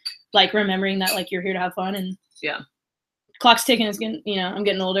 but like remembering that like you're here to have fun, and clock's ticking. It's getting, you know, I'm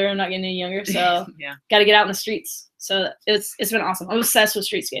getting older, I'm not getting any younger, so got to get out in the streets. So it's been awesome. I'm obsessed with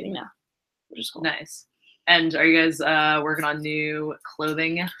street skating now, which is cool. Nice. And are you guys working on new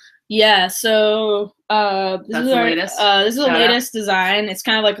clothing? Yeah, so this That's is the our latest? this is the Shout out. latest design. It's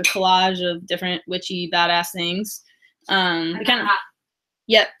kind of like a collage of different witchy badass things. We kind of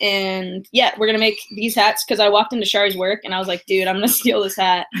Yep, and yeah, we're gonna make these hats because I walked into Shari's work and I was like, dude, I'm gonna steal this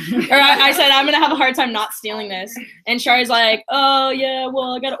hat. Or I said I'm gonna have a hard time not stealing this. And Shari's like, oh yeah,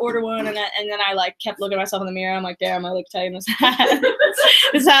 well I gotta order one. And then I like kept looking at myself in the mirror. I'm like, damn, I look tight in this hat.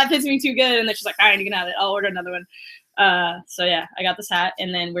 This hat fits me too good. And then she's like, all right, you can have it. I'll order another one. So yeah, I got this hat,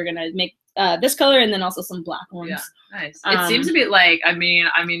 and then we're gonna make this color and then also some black ones. Yeah, nice. It seems to be like, I mean,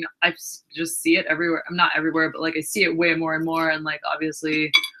 I just see it everywhere. I'm not everywhere, but like I see it way more and more. And like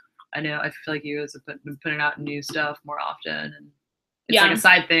obviously, I feel like you guys have been putting out new stuff more often, and it's like a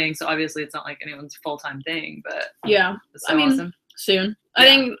side thing. So obviously, it's not like anyone's full time thing, but yeah, it's so awesome. Soon. I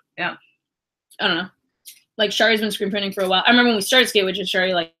think. Yeah. I don't know. Like Shari's been screen printing for a while. I remember when we started Skate, which is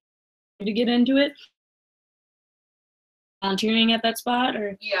Shari like to get into it. Volunteering at that spot,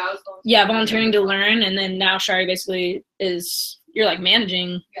 or I was volunteering to learn, and then now Shari basically you're like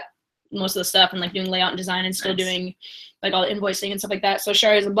managing most of the stuff and like doing layout and design and still doing like all the invoicing and stuff like that. So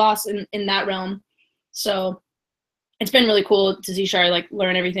Shari's a boss in that realm. So it's been really cool to see Shari like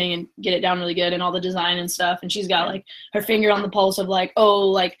learn everything and get it down really good and all the design and stuff. And she's got like her finger on the pulse of like, oh,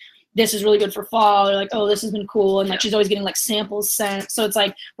 like this is really good for fall, or like, oh, this has been cool. And like she's always getting like samples sent. So it's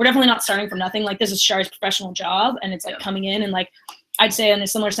like we're definitely not starting from nothing. Like this is Shari's professional job, and it's like coming in, and like I'd say in a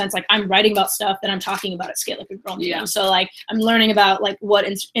similar sense, like I'm writing about stuff that I'm talking about at Skate Like a Girl. Yeah. So like I'm learning about like what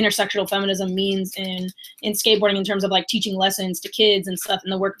intersectional feminism means in skateboarding in terms of like teaching lessons to kids and stuff in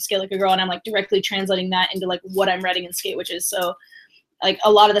the work of Skate Like a Girl, and I'm like directly translating that into like what I'm writing in Skate Witches. So like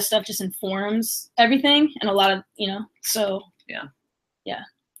a lot of the stuff just informs everything, and a lot of so yeah.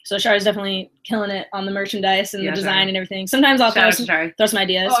 So Shari's definitely killing it on the merchandise and the design and everything. Sometimes I'll throw some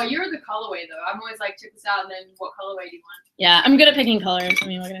ideas. Oh, you're the colorway though. I'm always like, check this out, and then what colorway do you want? Yeah, I'm good at picking colors. I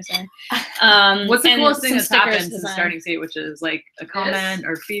mean, what can I say? What's the coolest thing that's happened since starting Skate, which is like a comment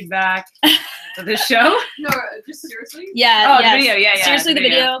or feedback of this show? No, just seriously. Yeah. Oh, the video. Yeah. Seriously, the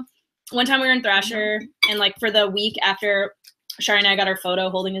video. One time we were in Thrasher, and like for the week after Shari and I got our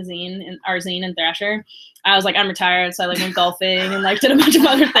photo holding our zine in Thrasher, I was like, I'm retired, so I like went golfing and like did a bunch of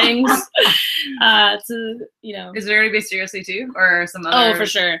other things. Is there gonna be Seriously too, or some other? Oh, for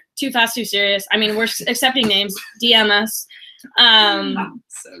sure. Too Fast, Too Serious. I mean, we're accepting names. DM us.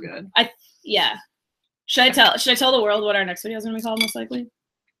 So good. Should I tell the world what our next video is gonna be called? Most likely.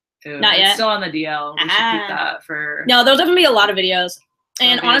 Not yet. It's still on the DL. We should keep that for. No, there'll definitely be a lot of videos.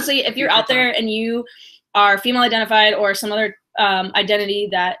 And honestly, if you're out there and you are female identified or some other identity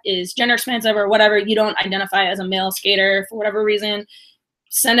that is gender expansive or whatever, you don't identify as a male skater for whatever reason,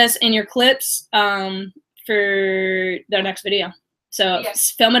 send us in your clips for the next video. So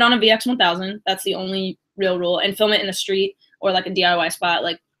film it on a VX1000. That's the only real rule. And film it in a street or like a DIY spot,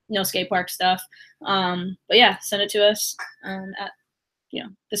 like no skate park stuff. But yeah, send it to us at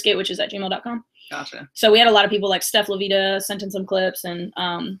theskatewitches@gmail.com. Gotcha. So we had a lot of people like Steph Levita sent in some clips, and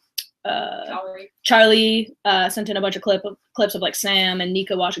Charlie sent in a bunch of clips of like Sam and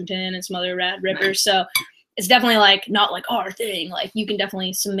Nika Washington and some other rad rippers. So it's definitely like not like our thing. Like you can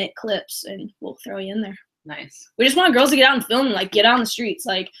definitely submit clips and we'll throw you in there. Nice. We just want girls to get out and film, like get out on the streets.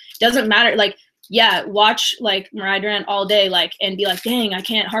 Like doesn't matter. Like watch like Mariah Durant all day, like and be like, dang, I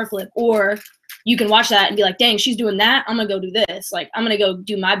can't hard flip. Or you can watch that and be like, dang, she's doing that. I'm gonna go do this. Like I'm gonna go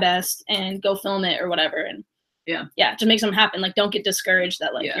do my best and go film it or whatever. And yeah, to make something happen. Like don't get discouraged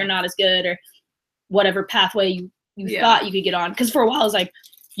that like you're not as good or whatever pathway you thought you could get on. Because for a while it's like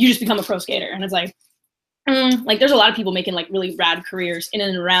you just become a pro skater, and it's like like there's a lot of people making like really rad careers in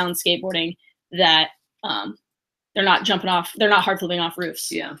and around skateboarding that they're not hard flipping off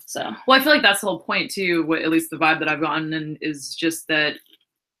roofs. Yeah. So well, I feel like that's the whole point too. At least the vibe that I've gotten and is just that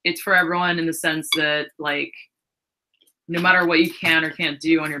it's for everyone in the sense that like no matter what you can or can't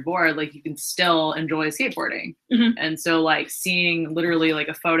do on your board, like you can still enjoy skateboarding. Mm-hmm. And so like seeing literally like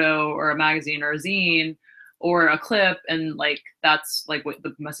a photo or a magazine or a zine or a clip, and like that's like what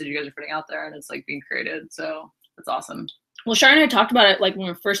the message you guys are putting out there, and it's like being created. So that's awesome. Well, Shari and I talked about it like when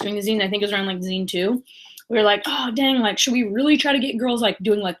we were first doing the zine. I think it was around like zine 2. We were like, oh dang, like should we really try to get girls like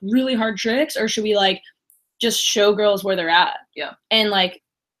doing like really hard tricks, or should we like just show girls where they're at? Yeah. And like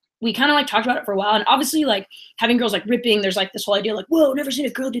we kind of like talked about it for a while, and obviously like having girls like ripping, there's like this whole idea like, whoa, never seen a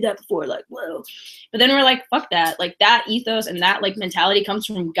girl do that before, like whoa. But then we're like, fuck that. Like that ethos and that like mentality comes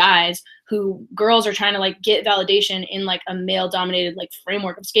from guys who girls are trying to like get validation in like a male dominated like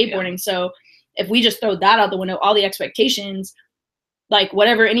framework of skateboarding. Yeah. So if we just throw that out the window, all the expectations, like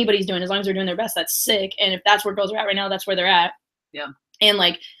whatever anybody's doing, as long as they're doing their best, that's sick. And if that's where girls are at right now, that's where they're at. Yeah. And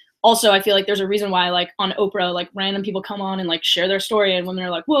like also, I feel like there's a reason why, like, on Oprah, like, random people come on and, like, share their story, and women are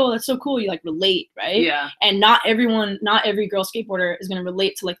like, whoa, that's so cool. You, like, relate, right? Yeah. And not every girl skateboarder is going to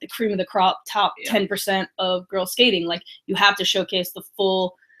relate to, like, the cream of the crop top 10% of girls skating. Like, you have to showcase the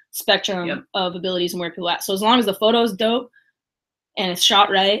full spectrum of abilities and where people are at. So as long as the photo is dope and it's shot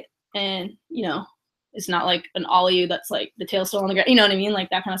right and, you know, it's not, like, an ollie that's, like, the tail still on the ground. You know what I mean? Like,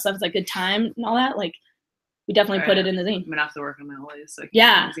 that kind of stuff. It's, like, good time and all that. Like, we definitely put it in the zine. I'm gonna have to work on my ollies. So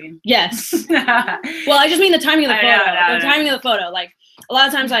Yes. Well, I just mean the timing of the photo. The timing of the photo. Like, a lot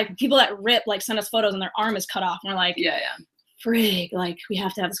of times, like, people that rip, like, send us photos and their arm is cut off, and we're like, frig, like, we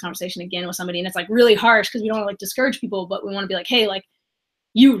have to have this conversation again with somebody, and it's, like, really harsh because we don't want to, like, discourage people, but we want to be like, hey, like,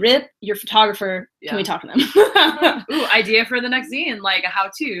 you rip, you're a photographer. Can we talk to them? Ooh, idea for the next zine, like a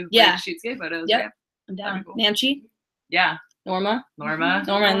how-to. Yeah. Like, shoot skate photos. Yep. Yeah. I'm down. Cool. Namchi. Yeah. Norma in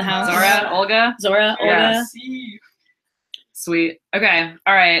the house. Zora, Olga. Sweet. Okay.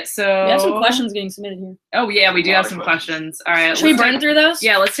 All right. So we have some questions getting submitted here. Oh yeah, we do have some questions. All right. Should we burn through those?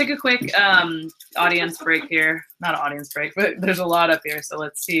 Yeah, let's take a quick audience break here. Not audience break, but there's a lot up here. So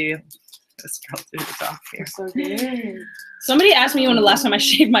let's see. Let's scroll through the top here. So good. Somebody asked me when the last time I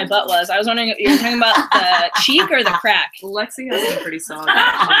shaved my butt was. I was wondering if you were talking about the cheek or the crack. Lexi has some pretty solid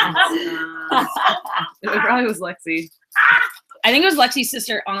questions. It probably was Lexi. I think it was Lexi's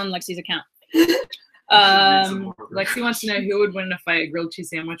sister on Lexi's account. Lexi wants to know who would win in a fight, a grilled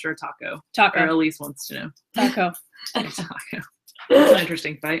cheese sandwich or a taco. Taco. Or Elise wants to know. Taco. Taco. That's an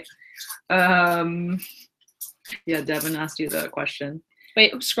interesting fight. Yeah, Devin asked you the question.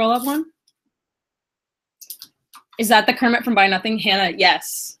 Wait, scroll up one. Is that the Kermit from Buy Nothing? Hannah,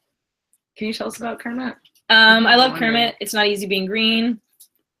 yes. Can you tell us about Kermit? I love Kermit. It's not easy being green.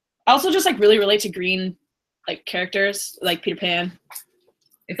 I also just, like, really relate to green, like, characters, like Peter Pan.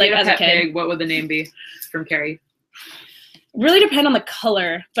 If like, you had as a a pet kid. pig, what would the name be from Carrie? Really depend on the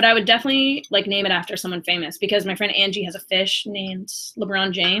color, but I would definitely, like, name it after someone famous because my friend Angie has a fish named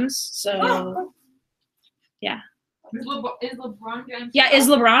LeBron James. So, yeah. Is LeBron James? Yeah, is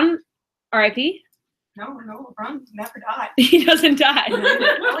LeBron R.I.P.? No, LeBron never died. He doesn't die.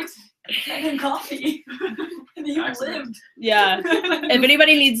 Alex fed him coffee. And he lived. Yeah. If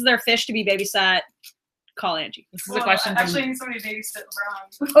anybody needs their fish to be babysat, call Angie. This is a question from... Actually, I need somebody to babysit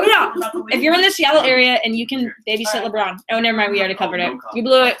LeBron. Oh, yeah. If you're in the Seattle area and you can babysit LeBron. Oh, never mind. We already covered it. We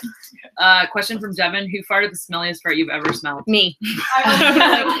blew it. Question from Devin. Who farted the smelliest fart you've ever smelled? Me.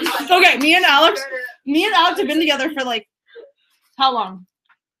 Okay, me and Alex have been together for, like, how long?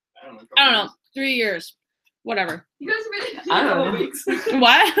 I don't know. 3 years. Whatever. You guys have been I don't know. weeks.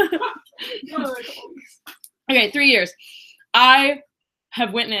 What? No, Okay, 3 years. I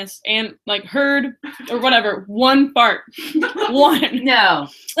have witnessed and, like, heard or whatever one fart. One. No.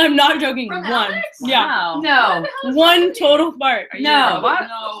 I'm not joking. From One. Alex? Yeah. No. One total fart. Are you No. a robot?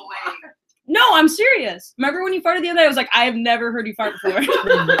 No way. No, I'm serious. Remember when you farted the other day? I was like, I have never heard you fart before.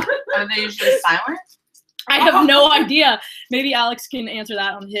 Are they usually silent? I have no idea. Maybe Alex can answer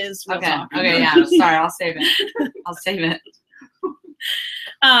that on his real talk. Okay, yeah. Sorry, I'll save it.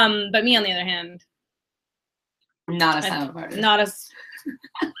 But me on the other hand, Not a silent party. not as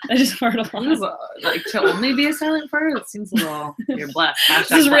I just fart a lot. Like, to only be a silent fart? It seems a little... You're blessed.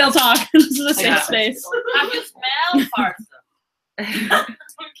 This is real talk. This is a safe space. I can smell farts.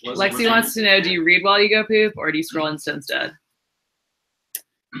 Lexi wants to know, do you read while you go poop or do you scroll Insta instead?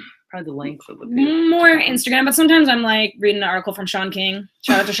 Probably the length of the poop. More Instagram, but sometimes I'm like reading an article from Sean King.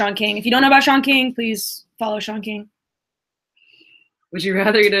 Shout out to Sean King. If you don't know about Sean King, please follow Sean King. Would you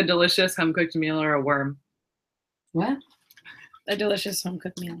rather eat a delicious home-cooked meal or a worm? What? A delicious home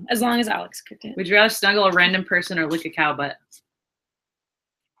cooked meal, as long as Alex cooked it. Would you rather snuggle a random person or lick a cow butt?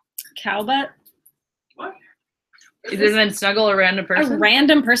 Cow butt? What? Either than snuggle a random person? A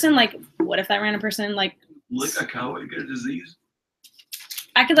random person? Like, what if that random person, like... Lick a cow and get a disease?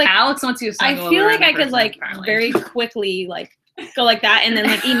 I could, like... Alex wants you to I snuggle feel a like I random could, person, like, apparently. very quickly, like, go like that and then,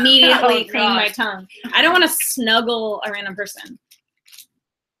 like, immediately clean my tongue. I don't want to snuggle a random person.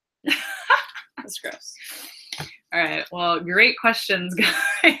 That's gross. All right. Well, great questions,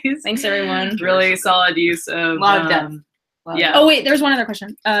 guys. Thanks, everyone. Really solid use of... Lot of depth. Yeah. Oh, wait, there's one other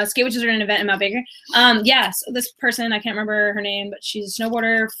question. Skate Witches are at an event in Mount Baker. Yes, this person, I can't remember her name, but she's a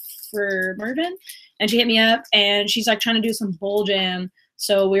snowboarder for Mervyn, and she hit me up, and she's, like, trying to do some bowl jam,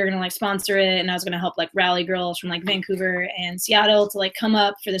 so we were going to, like, sponsor it, and I was going to help, like, rally girls from, like, Vancouver and Seattle to, like, come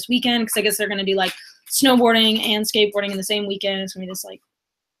up for this weekend, because I guess they're going to do, like, snowboarding and skateboarding in the same weekend. It's going to be this, like,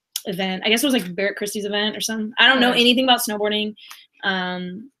 event. I guess it was, like, Barrett Christie's event or something. I don't know anything about snowboarding.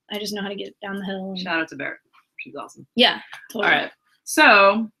 I just know how to get down the hill. Shout out to Barrett. She's awesome. Yeah, totally. All right. So,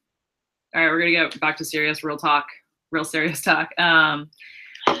 all right, we're going to get back to serious, real talk, real serious talk.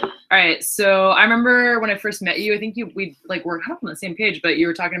 All right. So I remember when I first met you, I think we like were kind of on the same page, but you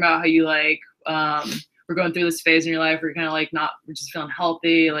were talking about how you like were going through this phase in your life where you're kind of like not just feeling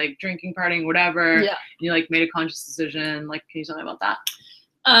healthy, like drinking, partying, whatever. Yeah. And you like made a conscious decision. Like, can you tell me about that?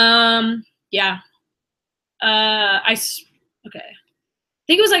 Yeah. Okay. I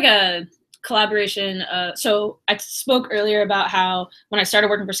think it was like a collaboration. So I spoke earlier about how when I started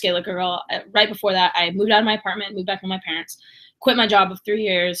working for Skate Like a Girl, right before that, I moved out of my apartment, moved back with my parents, quit my job of 3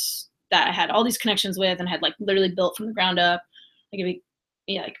 years that I had all these connections with and had like literally built from the ground up. Like,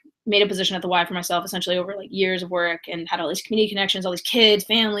 like made a position at the Y for myself essentially over like years of work and had all these community connections, all these kids,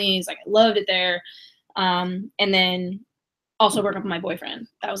 families. Like I loved it there. And then also broke up with my boyfriend.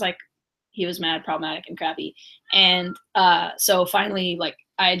 That was like, he was mad, problematic, and crappy. And so finally, like,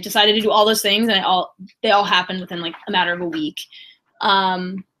 I decided to do all those things, and they all happened within like a matter of a week.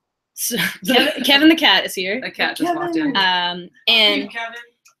 So Kevin the cat is here. The cat just walked in. And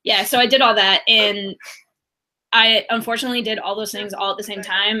yeah, so I did all that, and I unfortunately did all those things all at the same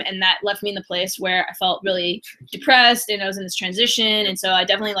time, and that left me in the place where I felt really depressed, and I was in this transition, and so I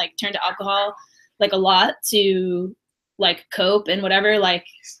definitely like turned to alcohol like a lot to like cope and whatever. Like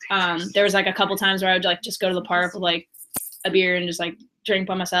there was like a couple times where I would like just go to the park with like a beer and just like drink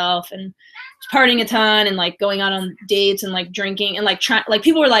by myself and partying a ton and like going out on dates and like drinking and like like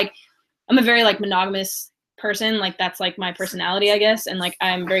people were like, I'm a very like monogamous person, like that's like my personality, I guess, and like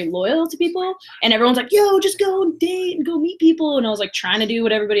I'm very loyal to people, and everyone's like, yo, just go date and go meet people, and I was like trying to do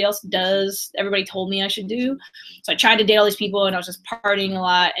what everybody else does, everybody told me I should do, so I tried to date all these people and I was just partying a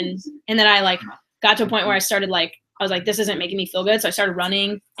lot, and then I like got to a point where I started like, I was like, this isn't making me feel good, so I started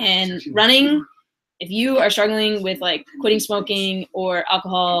running. And running, if you are struggling with like quitting smoking or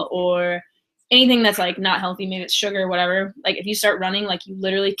alcohol or anything that's like not healthy, maybe it's sugar or whatever, like if you start running, like you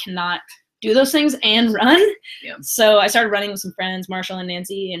literally cannot do those things and run. Yeah. So I started running with some friends, Marshall and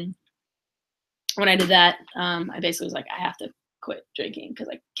Nancy, and when I did that, I basically was like, I have to quit drinking because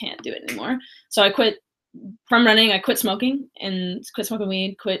I can't do it anymore. So I quit from running. I quit smoking and quit smoking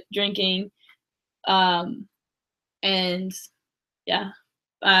weed, quit drinking, and yeah,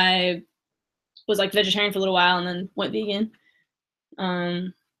 I was like vegetarian for a little while and then went vegan.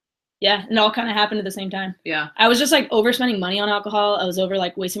 Yeah, and it all kind of happened at the same time. Yeah. I was just like overspending money on alcohol. I was over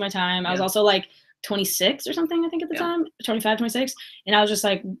like wasting my time. I was also like 26 or something, I think at the time, 25, 26. And I was just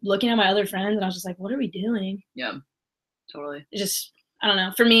like looking at my other friends and I was just like, what are we doing? Yeah, totally. It just, I don't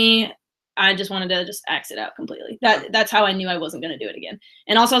know. For me, I just wanted to just exit out completely. That's how I knew I wasn't going to do it again.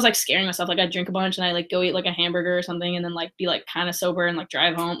 And also I was like scaring myself. Like I'd drink a bunch and I like go eat like a hamburger or something and then like be like kind of sober and like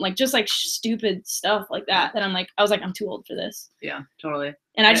drive home. Like just like stupid stuff like that. That I was like, I'm too old for this. Yeah, totally.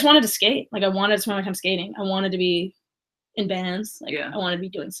 And I just wanted to skate. Like I wanted to spend my time skating. I wanted to be in bands. Like I wanted to be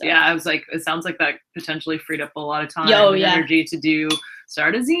doing stuff. Yeah, I was like, it sounds like that potentially freed up a lot of time and energy to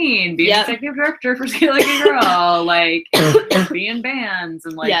start a zine, be an executive director for Skate Like a Girl, like be in bands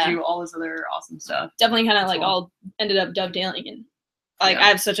and like do all this other awesome stuff. Definitely kind of like all ended up dovetailing, and like I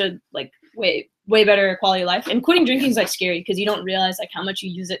have such a like way better quality of life. And quitting drinking is like scary because you don't realize like how much you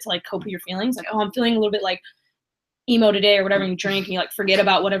use it to like cope with your feelings. Like, oh, I'm feeling a little bit like emo today or whatever, and you drink and you like forget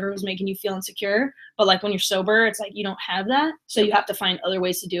about whatever was making you feel insecure. But like when you're sober, it's like you don't have that, so you have to find other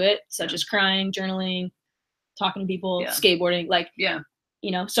ways to do it, such as crying, journaling, talking to people, skateboarding, like you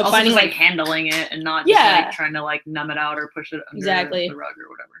know. So also finding just, like handling it and not just like trying to like numb it out or push it under the rug or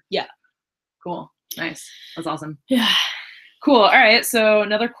whatever. Yeah, cool, nice, that's awesome. Yeah, cool. All right, so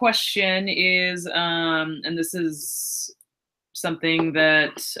another question is and this is something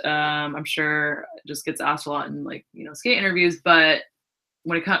that I'm sure just gets asked a lot in like, you know, skate interviews, but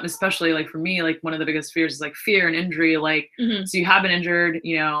when it comes, especially like for me, like one of the biggest fears is like fear and injury. Like, so you have been injured,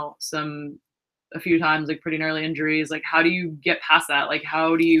 you know, a few times, like pretty gnarly injuries. Like, how do you get past that? Like,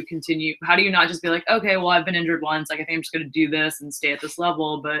 how do you continue? How do you not just be like, okay, well, I've been injured once, like I think I'm just going to do this and stay at this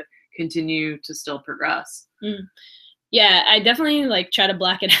level, but continue to still progress? Yeah, I definitely like try to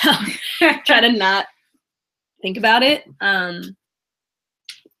black it out, try to not think about it.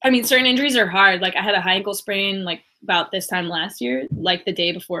 I mean, certain injuries are hard. Like I had a high ankle sprain like about this time last year, like the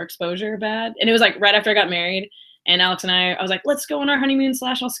day before exposure bad. And it was like right after I got married, and Alex and I was like, let's go on our honeymoon /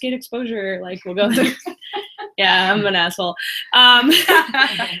 I'll skate exposure. Like we'll go there. Yeah, I'm an asshole.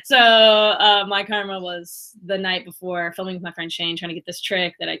 So my karma was the night before filming with my friend Shane, trying to get this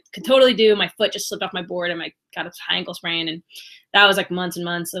trick that I could totally do. My foot just slipped off my board and I got a high ankle sprain. And that was like months and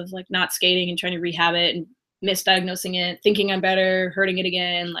months of like not skating and trying to rehab it and misdiagnosing it, thinking I'm better, hurting it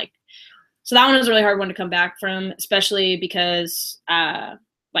again. Like, so that one was a really hard one to come back from, especially because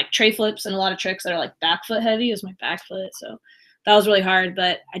like tray flips and a lot of tricks that are like back foot heavy is my back foot. So that was really hard,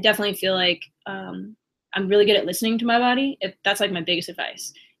 but I definitely feel like I'm really good at listening to my body. If that's like my biggest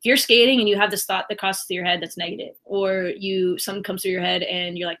advice. If you're skating and you have this thought that crosses through your head that's negative, or something comes through your head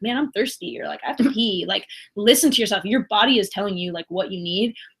and you're like, man, I'm thirsty, or like I have to pee, like listen to yourself. Your body is telling you like what you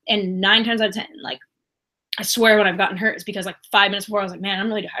need. And 9 times out of 10, like I swear when I've gotten hurt, it's because like 5 minutes before I was like, man, I'm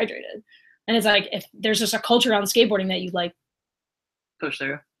really dehydrated. And it's like, if there's just a culture around skateboarding that you like push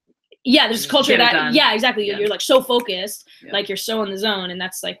through. Yeah, there's a culture that, yeah, exactly. Yeah. You're like so focused, Yeah. like you're so in the zone, and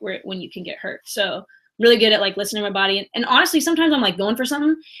that's like when you can get hurt. So really good at like listening to my body. And honestly, sometimes I'm like going for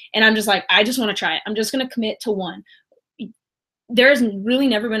something and I'm just like, I just want to try it. I'm just going to commit to one. There's really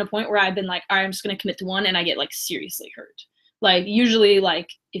never been a point where I've been like, all right, I'm just going to commit to one and I get like seriously hurt. Like usually like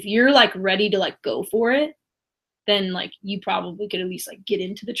if you're like ready to like go for it, then like you probably could at least like get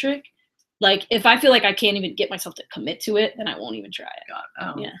into the trick. Like if I feel like I can't even get myself to commit to it, then I won't even try it.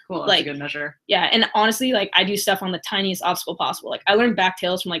 Oh, yeah. Cool. That's like, a good measure. Yeah. And honestly, like I do stuff on the tiniest obstacle possible. Like I learned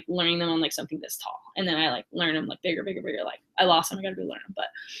backtails from like learning them on like something this tall. And then I like learn them like bigger. Like I lost them. I got to relearn them, but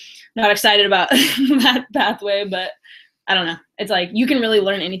not excited about that pathway. But I don't know. It's like you can really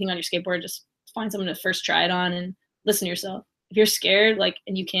learn anything on your skateboard. Just find someone to first try it on and listen to yourself. If you're scared, like,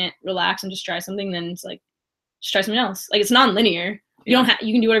 and you can't relax and just try something, then it's like, just try something else. Like it's non-linear. You don't have,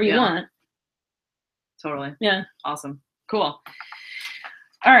 you can do whatever you want. Totally. Yeah. Awesome. Cool.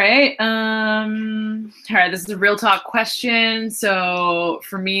 All right. All right. This is a real talk question. So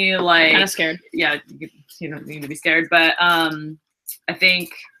for me, like, kind of scared. Yeah. You don't need to be scared, but I think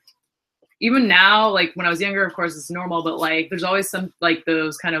even now, like when I was younger, of course it's normal, but like there's always some like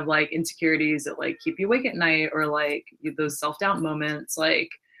those kind of like insecurities that like keep you awake at night, or like those self-doubt moments. Like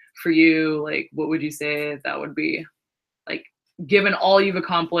for you, like what would you say that would be, like given all you've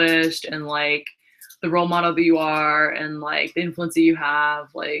accomplished and like the role model that you are and like the influence that you have,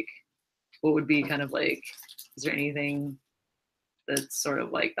 like what would be kind of like, is there anything that's sort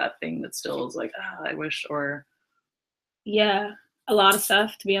of like that thing that still is like, I wish, or? Yeah, a lot of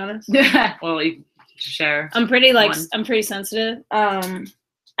stuff, to be honest. Yeah. Well, you share. I'm pretty like, I'm pretty sensitive.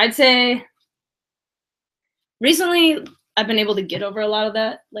 I'd say recently I've been able to get over a lot of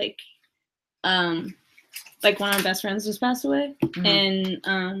that. Like one of my best friends just passed away,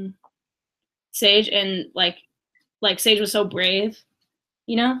 and Sage, and like Sage was so brave,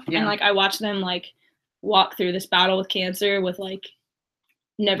 you know? Yeah. And like I watched them like walk through this battle with cancer with like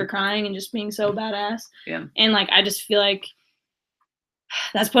never crying and just being so badass. Yeah. And like I just feel like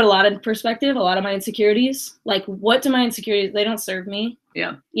that's put a lot in perspective, a lot of my insecurities. Like what do my insecurities, they don't serve me.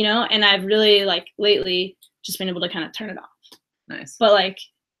 Yeah. You know? And I've really like lately just been able to kind of turn it off. Nice. But like,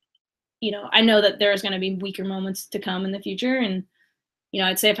 you know, I know that there's going to be weaker moments to come in the future, and you know,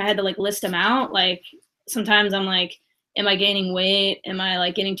 I'd say if I had to like list them out, like sometimes I'm like, am I gaining weight? Am I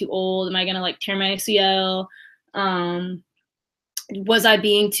like getting too old? Am I going to like tear my ACL? Was I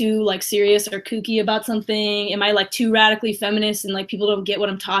being too like serious or kooky about something? Am I like too radically feminist and like people don't get what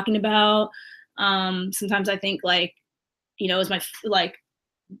I'm talking about? Sometimes I think like, you know, is my like,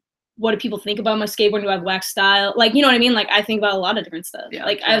 what do people think about my skateboarding? Do I have wax style? Like, you know what I mean? Like I think about a lot of different stuff. Yeah,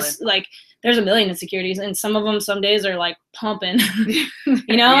 like totally. I was like, there's a million insecurities, and some of them some days are like pumping,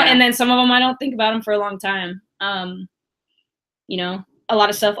 you know, Yeah. and then some of them I don't think about them for a long time. You know, a lot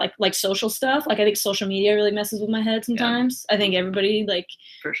of stuff like social stuff. Like I think social media really messes with my head sometimes. I think everybody like,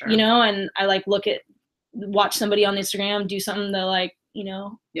 For sure. you know, and I like watch somebody on Instagram do something that like, you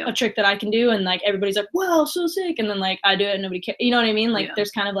know, a trick that I can do, and like everybody's like, wow, so sick, and then like I do it and nobody cares. You know what I mean? Like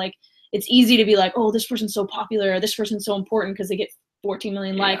there's kind of like, it's easy to be like, oh, this person's so popular, or this person's so important because they get 14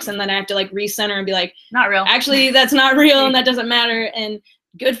 million likes, and then I have to like recenter and be like, not real. Actually, that's not real, and that doesn't matter, and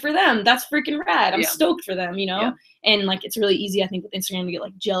good for them. That's freaking rad. I'm stoked for them, you know? Yeah. And like it's really easy, I think, with Instagram to get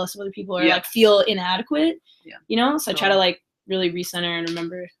like jealous of other people or like feel inadequate. Yeah. You know? So I try to like really recenter and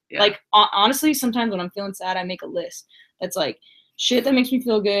remember. Yeah. Like honestly, sometimes when I'm feeling sad, I make a list that's like shit that makes me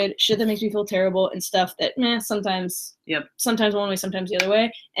feel good, shit that makes me feel terrible, and stuff that sometimes sometimes one way, sometimes the other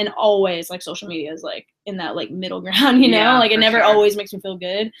way. And always like social media is like in that like middle ground, you know? Like it never always makes me feel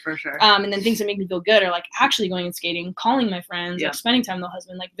good. For sure. And then things that make me feel good are like actually going and skating, calling my friends, like spending time with the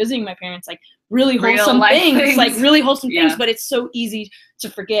husband, like visiting my parents, like really wholesome things, like really wholesome things. But it's so easy to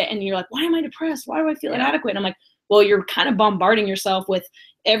forget, and you're like, why am I depressed? Why do I feel inadequate? And I'm like, well, you're kind of bombarding yourself with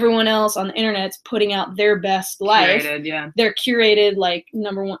everyone else on the internet's putting out their best life. Curated, They're curated, like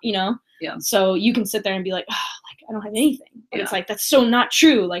number one, you know? Yeah. So you can sit there and be like, oh, like I don't have anything. But it's like, that's so not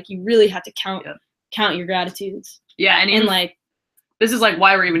true. Like you really have to count your gratitudes. Yeah. And like, this is like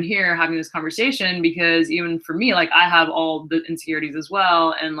why we're even here having this conversation, because even for me, like I have all the insecurities as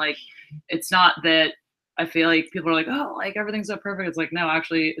well. And like, it's not that I feel like people are like, oh, like everything's so perfect. It's like, no,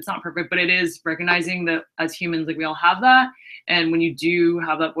 actually it's not perfect, but it is recognizing that as humans, like we all have that. And when you do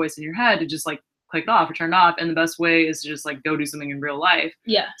have that voice in your head, to just like clicked off or turned off. And the best way is to just like go do something in real life.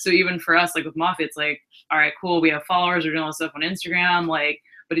 Yeah. So even for us, like with Mafia, it's like, all right, cool. We have followers. We're doing all this stuff on Instagram. Like,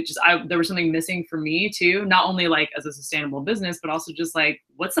 but it just, there was something missing for me too. Not only like as a sustainable business, but also just like,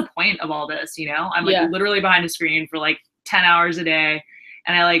 what's the point of all this? You know, I'm like literally behind a screen for like 10 hours a day.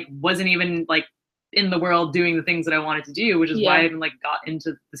 And I like wasn't even like in the world doing the things that I wanted to do, which is why I even like got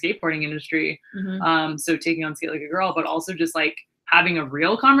into the skateboarding industry. So taking on Skate Like a Girl, but also just like having a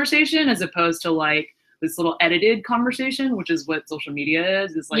real conversation as opposed to like this little edited conversation, which is what social media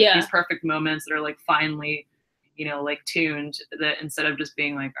is like these perfect moments that are like finally, you know, like tuned, that instead of just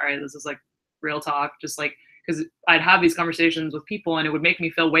being like, all right, this is like real talk, just like, because I'd have these conversations with people and it would make me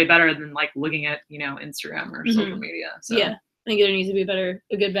feel way better than like looking at, you know, Instagram or social media. So yeah, I think there needs to be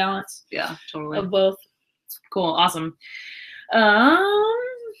a good balance. Yeah, totally. Of both. Cool, awesome. All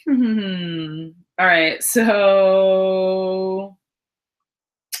right, so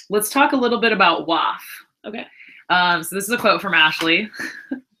let's talk a little bit about WAF. Okay. So this is a quote from Ashley,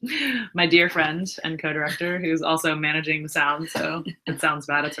 my dear friend and co-director, who's also managing the sound. So it sounds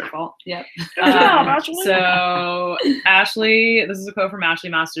bad, it's her fault. Yep. So Ashley, this is a quote from Ashley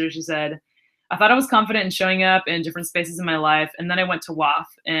Masters. She said, "I thought I was confident in showing up in different spaces in my life, and then I went to WAF,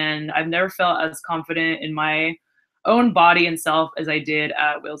 and I've never felt as confident in my own body and self as I did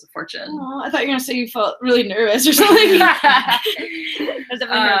at Wheels of Fortune." Oh, I thought you were gonna say you felt really nervous or something. I've definitely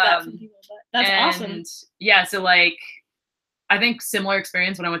heard that from people, but that's awesome. Yeah, so like, I think similar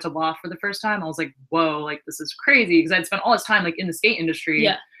experience when I went to WAF for the first time. I was like, whoa, like this is crazy, because I'd spent all this time like in the skate industry.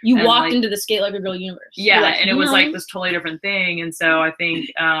 Yeah, you walked like, into the Skate Like a Girl universe. Yeah, like, and it was like this totally different thing. And so I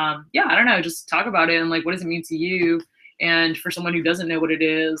think, yeah, I don't know, just talk about it and like, what does it mean to you? And for someone who doesn't know what it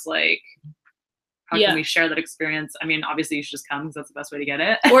is, like, how can we share that experience? I mean, obviously you should just come because that's the best way to get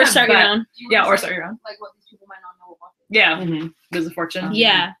it. Or start your own. Yeah, or start your own. Like what these people might not know about. Yeah, Wheels of Fortune.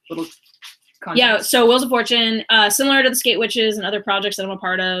 Yeah. Little context. Yeah, so Wheels of Fortune, similar to the Skate Witches and other projects that I'm a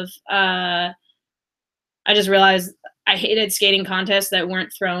part of, I just realized I hated skating contests that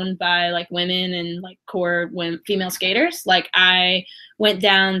weren't thrown by like women and like core female skaters. Like I went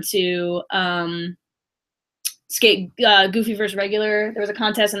down to skate Goofy versus Regular. There was a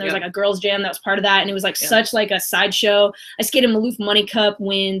contest and there was like a girls jam that was part of that, and it was like such like a sideshow. I skated Maloof Money Cup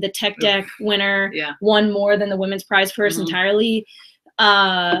when the tech deck winner won more than the women's prize purse entirely.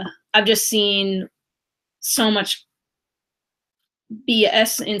 I've just seen so much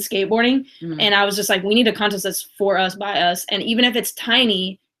BS in skateboarding, and I was just like, we need a contest that's for us, by us, and even if it's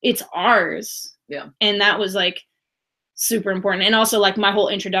tiny, it's ours. Yeah. And that was like super important. And also like my whole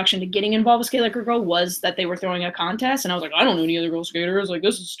introduction to getting involved with Skate Like a Girl was that they were throwing a contest, and I was like, I don't know any other girl skaters, like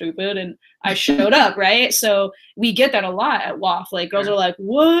this is stupid, and I showed up, right? So we get that a lot at WAF. Like girls are like,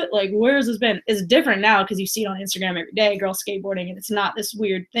 what? Like where has this been? It's different now because you see it on Instagram every day, girls skateboarding, and it's not this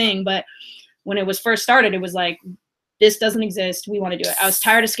weird thing. But when it was first started, it was like, this doesn't exist, we want to do it. I was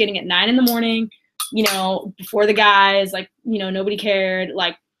tired of skating at 9 in the morning, you know, before the guys, like, you know, nobody cared,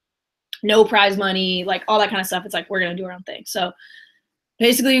 like no prize money, like all that kind of stuff. It's like, we're going to do our own thing. So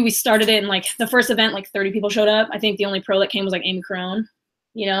basically we started it, and like the first event, like 30 people showed up. I think the only pro that came was like Amy Crone,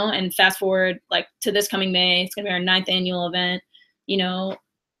 you know, and fast forward like to this coming May, it's going to be our 9th annual event. You know,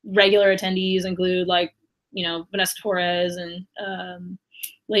 regular attendees include like, you know, Vanessa Torres and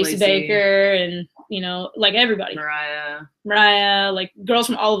Lacey Baker and, you know, like everybody. Mariah, like girls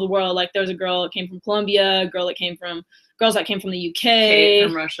from all over the world. Like there was a girl that came from Colombia, girls that came from the UK. Kate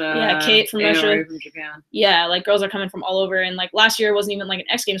from Russia. Yeah, Kate from Russia. From Japan. Yeah, like girls are coming from all over. And like last year wasn't even like an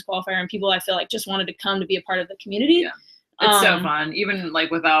X Games qualifier, and people I feel like just wanted to come to be a part of the community. Yeah. It's so fun. Even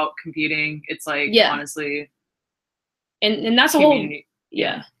like without competing, it's like honestly. And that's a whole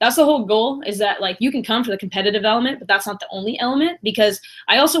that's the whole goal, is that like you can come for the competitive element, but that's not the only element, because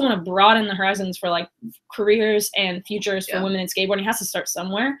I also want to broaden the horizons for like careers and futures for women in skateboarding. It has to start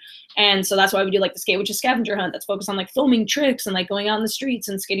somewhere. And so that's why we do like the Skate Witches scavenger hunt that's focused on like filming tricks and like going out in the streets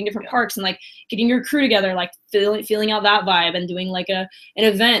and skating different parks and like getting your crew together, like feeling out that vibe, and doing like an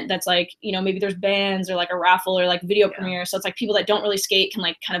event that's like, you know, maybe there's bands or like a raffle or like video premiere. So it's like people that don't really skate can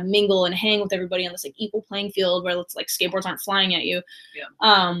like kind of mingle and hang with everybody on this like equal playing field where it's like skateboards aren't flying at you.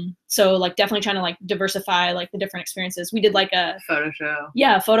 So like definitely trying to like diversify like the different experiences. We did like a photo show.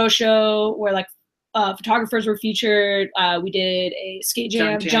 Yeah, photo show where like photographers were featured. We did a skate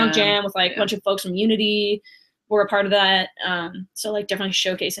jump jam with like a bunch of folks from Unity were a part of that. So like definitely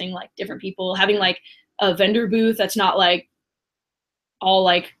showcasing like different people, having like a vendor booth that's not like all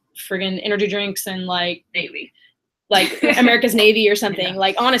like friggin' energy drinks and like Navy, like America's Navy or something.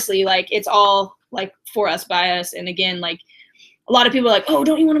 Like honestly, like it's all like for us, by us. And again, like a lot of people are like, oh,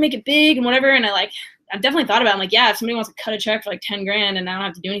 don't you want to make it big and whatever. And I've definitely thought about it. I'm like, yeah, if somebody wants to cut a check for like 10 grand and I don't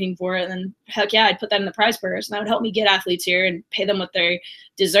have to do anything for it, then heck yeah, I'd put that in the prize purse, and that would help me get athletes here and pay them what they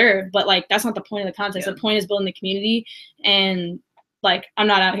deserve. But like, that's not the point of the contest. The point is building the community, and like, I'm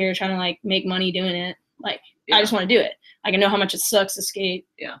not out here trying to like make money doing it. Like, I just want to do it. Like, I know how much it sucks to skate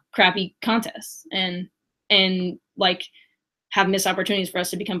crappy contests and like have missed opportunities for us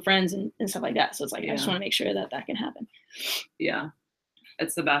to become friends and stuff like that. So it's like, I just want to make sure that that can happen. Yeah.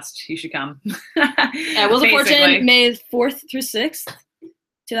 It's the best. You should come. Wheels of Fortune, May 4th through 6th,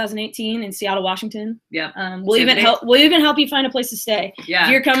 2018 in Seattle, Washington. Yeah. We'll even help you find a place to stay. Yeah.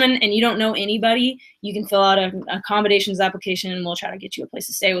 If you're coming and you don't know anybody, you can fill out an accommodations application, and we'll try to get you a place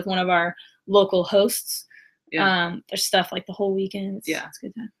to stay with one of our local hosts. Yeah. There's stuff like the whole weekend. It's a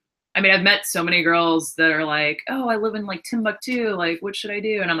good time. I mean, I've met so many girls that are like, oh, I live in like Timbuktu. Like, what should I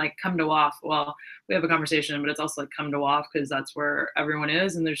do? And I'm like, come to WAF. Well, we have a conversation, but it's also like, come to WAF because that's where everyone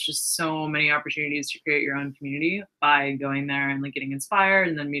is. And there's just so many opportunities to create your own community by going there and like getting inspired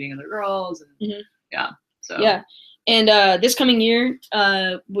and then meeting other girls. And And this coming year,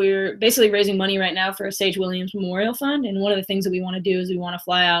 we're basically raising money right now for a Sage Williams Memorial Fund. And one of the things that we want to do is we want to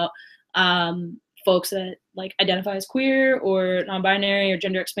fly out folks that like identify as queer or non-binary or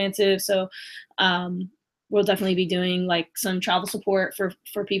gender expansive. So we'll definitely be doing like some travel support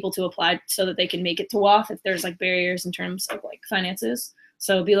for people to apply so that they can make it to WAF if there's like barriers in terms of like finances.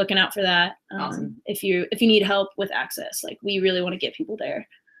 So be looking out for that. Awesome. If you need help with access, like we really want to get people there.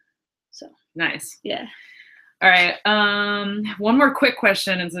 So nice. Yeah. All right. One more quick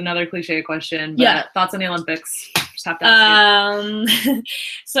question. It's another cliche question, but thoughts on the Olympics? Just have to ask you.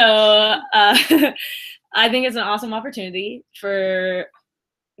 So I think it's an awesome opportunity for,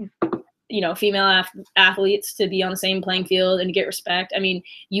 you know, female athletes to be on the same playing field and to get respect. I mean,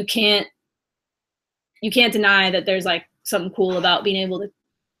 you can't deny that there's like something cool about being able to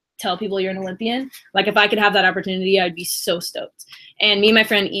tell people you're an Olympian. Like if I could have that opportunity, I'd be so stoked. And me and my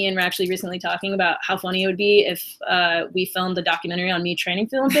friend Ian were actually recently talking about how funny it would be if we filmed a documentary on me training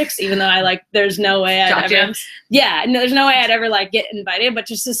for the Olympics, even though I like, there's no way I'd ever, there's no way I'd ever like get invited, but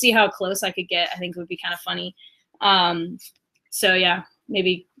just to see how close I could get, I think would be kind of funny. So yeah,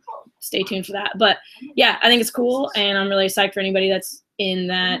 maybe stay tuned for that. But yeah, I think it's cool. And I'm really psyched for anybody that's in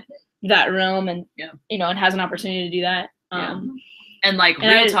that realm and, you know, and has an opportunity to do that. And like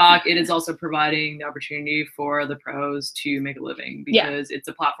real talk, it is also providing the opportunity for the pros to make a living because it's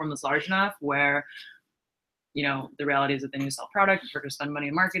a platform that's large enough where, you know, the reality is that they need to sell product, they're going to spend money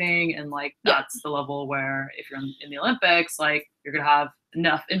in marketing. And like, that's the level where if you're in the Olympics, like you're going to have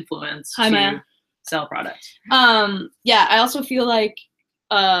enough influence to sell product. I also feel like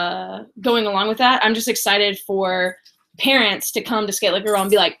going along with that, I'm just excited for parents to come to Skate Like a Girl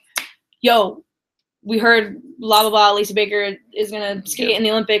and be like, yo, we heard blah, blah, blah, Lisa Baker is going to skate in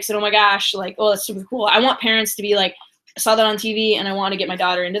the Olympics. And oh my gosh, like, oh, that's super cool. I want parents to be like, I saw that on TV and I want to get my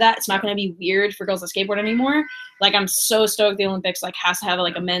daughter into that. It's not going to be weird for girls that skateboard anymore. Like, I'm so stoked the Olympics like has to have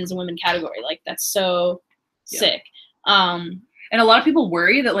like a men's and women category. Like, that's so sick. And a lot of people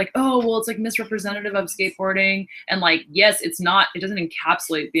worry that like, oh, well, it's like misrepresentative of skateboarding. And like, yes, it doesn't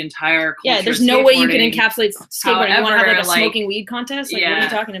encapsulate the entire culture. Yeah, there's no way you can encapsulate skateboarding. However, you want to have like a smoking weed contest? Like, what are you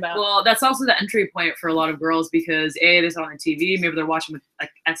talking about? Well, that's also the entry point for a lot of girls because they saw it on TV. Maybe they're watching with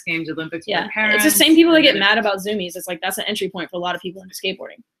like X Games, Olympics with their parents. It's the same people that get mad about Zoomies. It's like, that's an entry point for a lot of people into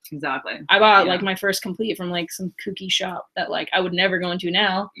skateboarding. Exactly. I bought like my first complete from like some kooky shop that like I would never go into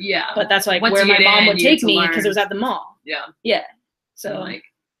now. Yeah. But that's like where my mom would take me because it was at the mall. Yeah. Yeah. So like,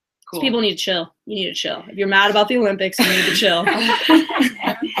 cool. People need to chill. You need to chill. If you're mad about the Olympics, you need to chill.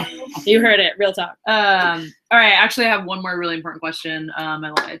 You heard it. Real talk. All right. Actually, I have one more really important question. I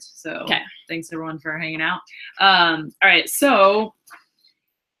lied. So thanks everyone for hanging out. All right. So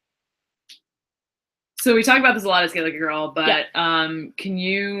we talk about this a lot at Skate Like a Girl, but can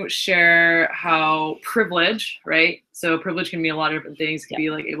you share how privilege, right? So privilege can be a lot of different things. It can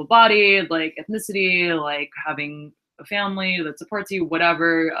be like able-bodied, like ethnicity, like having a family that supports you,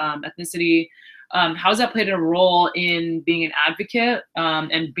 whatever ethnicity. How's that played a role in being an advocate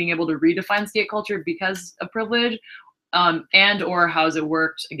and being able to redefine skate culture because of privilege, and or how's it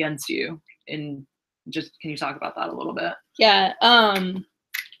worked against you? And just can you talk about that a little bit?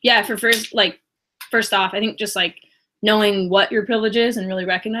 First off, I think just like knowing what your privilege is and really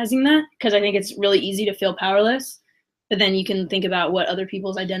recognizing that, because I think it's really easy to feel powerless, but then you can think about what other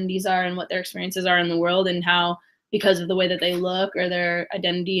people's identities are and what their experiences are in the world and how, because of the way that they look or their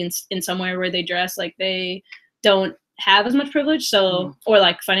identity in somewhere where they dress, like they don't have as much privilege. So, or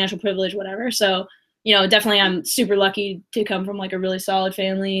like financial privilege, whatever. So, you know, definitely I'm super lucky to come from like a really solid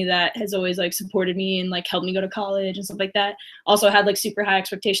family that has always like supported me and like helped me go to college and stuff like that. Also had like super high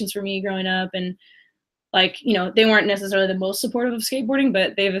expectations for me growing up. And like, you know, they weren't necessarily the most supportive of skateboarding,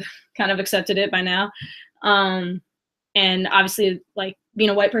 but they've kind of accepted it by now. And obviously, like, being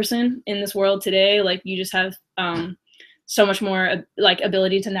a white person in this world today, like, you just have so much more like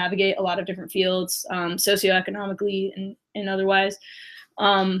ability to navigate a lot of different fields, socioeconomically and otherwise.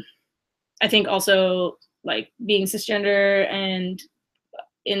 I think also, like, being cisgender and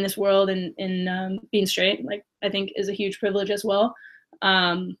in this world and being straight, like, I think is a huge privilege as well.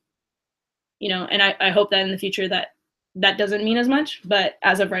 You know, and I hope that in the future that doesn't mean as much, but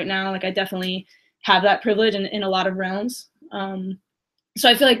as of right now, like, I definitely have that privilege in a lot of realms. So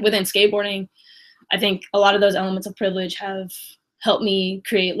I feel like within skateboarding, I think a lot of those elements of privilege have helped me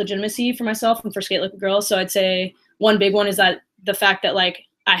create legitimacy for myself and for Skate Like a Girl. So I'd say one big one is that the fact that, like,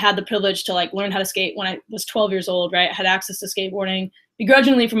 I had the privilege to, like, learn how to skate when I was 12 years old, right? I had access to skateboarding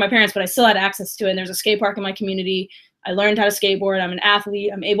begrudgingly from my parents, but I still had access to it. And there's a skate park in my community. I learned how to skateboard. I'm an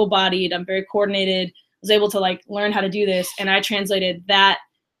athlete. I'm able-bodied. I'm very coordinated. I was able to, like, learn how to do this. And I translated that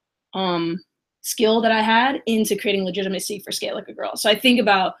skill that I had into creating legitimacy for Skate Like a Girl. So I think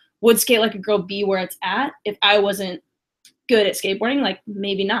about, would Skate Like a Girl be where it's at if I wasn't good at skateboarding? Like,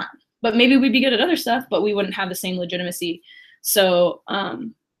 maybe not. But maybe we'd be good at other stuff, but we wouldn't have the same legitimacy. So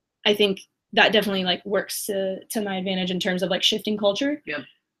I think that definitely, like, works to my advantage in terms of, like, shifting culture. Yep.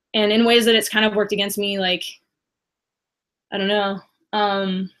 And in ways that it's kind of worked against me, like, I don't know.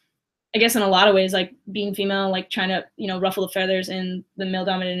 I guess in a lot of ways, like, being female, like, trying to, you know, ruffle the feathers in the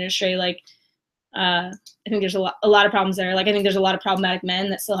male-dominated industry, like, I think there's a lot of problems there. Like, I think there's a lot of problematic men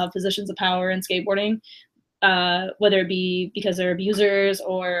that still have positions of power in skateboarding, whether it be because they're abusers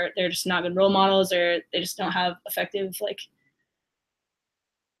or they're just not good role models or they just don't have effective, like,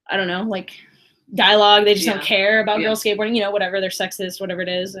 I don't know, like, dialogue. They just don't care about girl skateboarding, you know, whatever, they're sexist, whatever it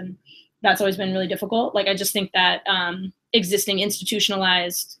is. And that's always been really difficult. Like, I just think that existing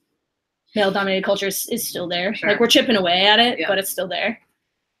institutionalized male-dominated culture is still there. Sure. Like, we're chipping away at it, but it's still there.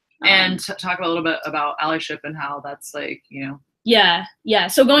 And talk a little bit about allyship and how that's, like, you know. Yeah.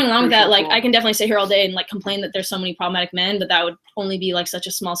 So going along with that, like, tool. I can definitely sit here all day and, like, complain that there's so many problematic men, but that would only be, like, such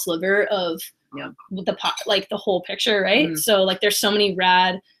a small sliver of the whole picture, right? Mm-hmm. So, like, there's so many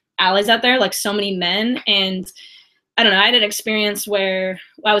rad allies out there, like, so many men. And I don't know, I had an experience where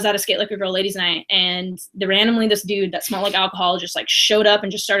I was at a Skate Like a Girl ladies night, and randomly this dude that smelled like alcohol just, like, showed up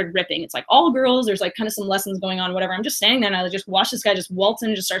and just started ripping. It's like all girls, there's, like, kind of some lessons going on, whatever. I'm just standing there and I just watched this guy just waltz in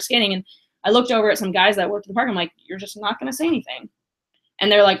and just start skating. And I looked over at some guys that worked at the park. I'm like, you're just not going to say anything.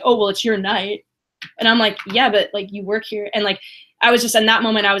 And they're like, oh, well, it's your night. And I'm like, yeah, but, like, you work here. And, like, I was just, in that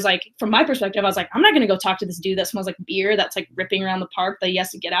moment, I was like, from my perspective, I was like, I'm not going to go talk to this dude that smells like beer that's, like, ripping around the park that he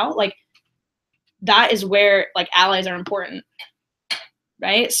has to get out. Like, that is where, like, allies are important,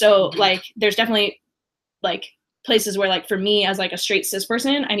 right? So, like, there's definitely, like, places where, like, for me as, like, a straight cis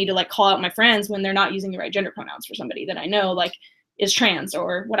person, I need to, like, call out my friends when they're not using the right gender pronouns for somebody that I know, like, is trans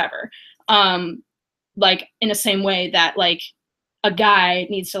or whatever. Like, in the same way that, like, a guy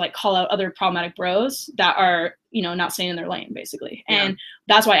needs to, like, call out other problematic bros that are, you know, not staying in their lane, basically. Yeah. And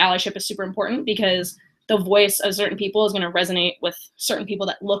that's why allyship is super important, because the voice of certain people is going to resonate with certain people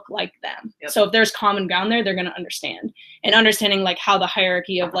that look like them. Yep. So if there's common ground there, they're going to understand, and understanding, like, how the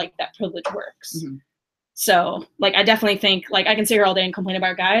hierarchy of, like, that privilege works. Mm-hmm. So, like, I definitely think, like, I can sit here all day and complain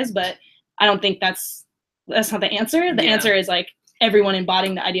about guys, but I don't think that's not the answer. The answer is, like, everyone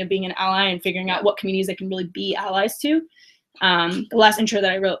embodying the idea of being an ally and figuring out what communities they can really be allies to. The last intro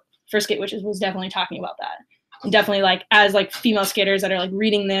that I wrote for Skate Witches was definitely talking about that. And definitely, like, as, like, female skaters that are, like,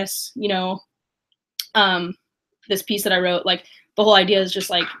 reading this, you know, this piece that I wrote, like, the whole idea is just,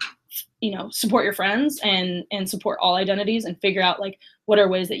 like, you know, support your friends and support all identities and figure out, like, what are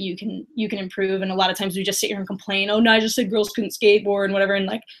ways that you can improve. And a lot of times we just sit here and complain, oh no, I just said girls couldn't skateboard and whatever. And,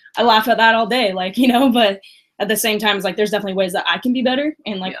 like, I laugh at that all day, like, you know, but at the same time, it's like, there's definitely ways that I can be better.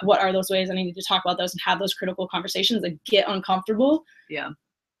 And, like, what are those ways? I need to talk about those and have those critical conversations that get uncomfortable. Yeah.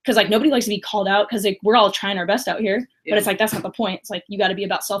 Cause, like, nobody likes to be called out, cause, like, we're all trying our best out here, but it's like, that's not the point. It's like, you got to be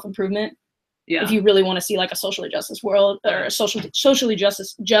about self-improvement. Yeah. If you really want to see, like, a socially justice world, or a socially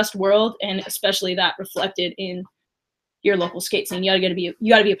just world, and especially that reflected in your local skate scene, you gotta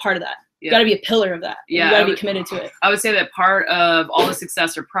be a part of that. You gotta be a pillar of that. You gotta be committed to it. I would say that part of all the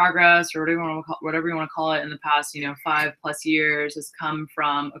success or progress or whatever you want to call it in the past, you know, 5+ years has come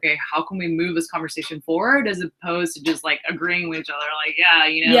from, okay, how can we move this conversation forward, as opposed to just, like, agreeing with each other, like,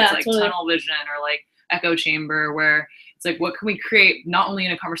 you know, it's like totally. Tunnel vision or, like, echo chamber, where it's like, what can we create not only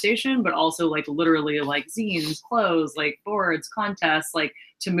in a conversation, but also, like, literally, like, zines, clothes, like, boards, contests, like,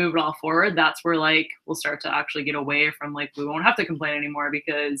 to move it all forward. That's where, like, we'll start to actually get away from, like, we won't have to complain anymore,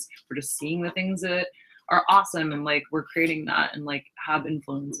 because we're just seeing the things that are awesome, and, like, we're creating that, and, like, have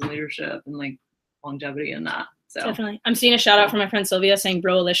influence and leadership, and, like, longevity in that. So Definitely. I'm seeing a shout out from my friend Sylvia saying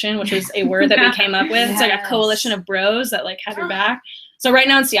broalition, which is a word that we came up with. It's like a coalition of bros that like have your back. So right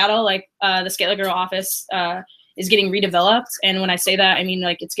now in Seattle, like the Skate Like a Girl office is getting redeveloped. And when I say that, I mean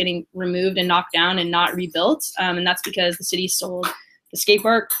like it's getting removed and knocked down and not rebuilt. And that's because the city sold the skate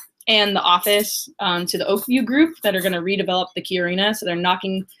park and the office to the Oakview group that are going to redevelop the Key Arena. So they're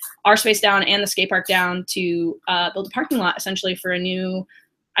knocking our space down and the skate park down to build a parking lot essentially for a new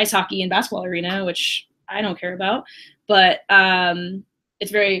ice hockey and basketball arena, which I don't care about, but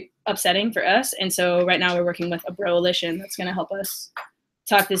it's very upsetting for us. And so right now we're working with a broalition that's going to help us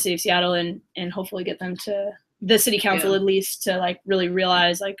talk to the city of Seattle and hopefully get them to the city council at least to like really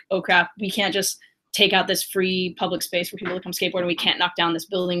realize like, oh crap, we can't just take out this free public space for people to come skateboard and we can't knock down this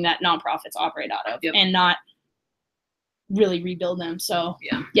building that nonprofits operate out of and not really rebuild them. So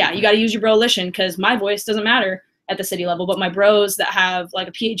yeah, you got to use your broalition because my voice doesn't matter at the city level, but my bros that have like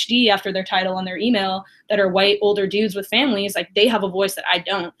a PhD after their title on their email that are white older dudes with families, like they have a voice that I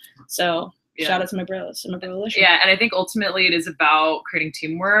don't. So shout out to my bros and my broalition. Yeah, and I think ultimately it is about creating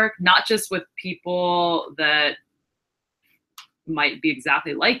teamwork, not just with people that might be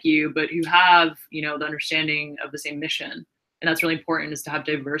exactly like you, but who have, you know, the understanding of the same mission. And that's really important, is to have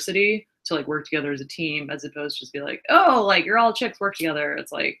diversity, to like work together as a team, as opposed to just be like, oh, like you're all chicks, work together.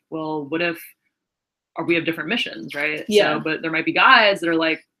 It's like, well, what if we have different missions, right? Yeah. So, but there might be guys that are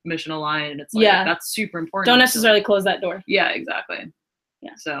like mission aligned, and it's like, that's super important. Don't necessarily close that door. Yeah, exactly.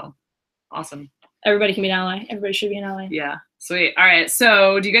 Yeah. So awesome. Everybody can be an ally. Everybody should be an ally. Yeah. Sweet. All right.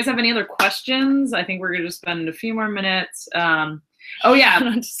 So do you guys have any other questions? I think we're going to just spend a few more minutes. Oh yeah.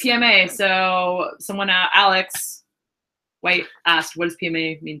 PMA. So someone, Alex White asked, what does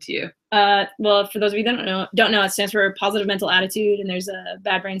PMA mean to you? Well, for those of you that don't know, it stands for Positive Mental Attitude, and there's a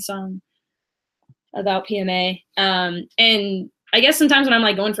Bad Brain song about PMA. And I guess sometimes when I'm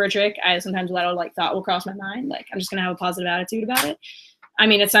like going for a trick, sometimes that like thought will cross my mind. Like I'm just gonna have a positive attitude about it. I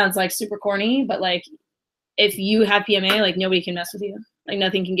mean, it sounds like super corny, but like if you have PMA, like nobody can mess with you. Like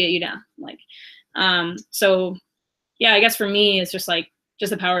nothing can get you down. Like, so yeah, I guess for me, it's just like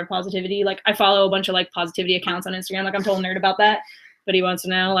the power of positivity. Like I follow a bunch of like positivity accounts on Instagram. Like I'm total nerd about that, but he wants to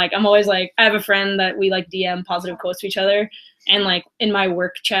know. Like I'm always like, I have a friend that we like DM positive quotes to each other. And like in my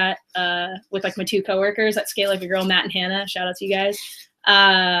work chat with like my two coworkers at Skate Like a Girl, Matt and Hannah, shout out to you guys.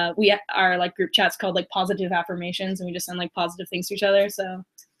 We are like group chats called like positive affirmations, and we just send like positive things to each other. So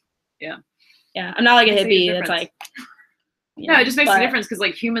yeah, I'm not like a hippie that's like, no, it just makes a difference because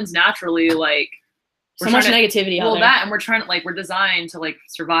like humans naturally like so much negativity. Well, and we're trying to like, we're designed to like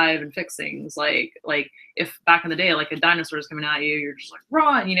survive and fix things. Like if back in the day, like a dinosaur is coming at you, you're just like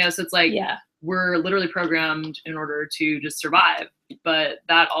run, you know. So it's like we're literally programmed in order to just survive. But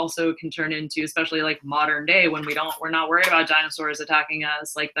that also can turn into, especially like modern day when we're not worried about dinosaurs attacking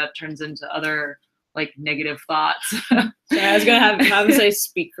us, like that turns into other like negative thoughts. Yeah, I was gonna have him say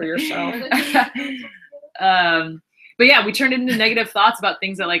speak for yourself. But yeah, we turn it into negative thoughts about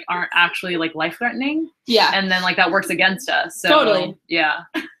things that like aren't actually like life threatening. Yeah. And then like that works against us. So totally. Yeah.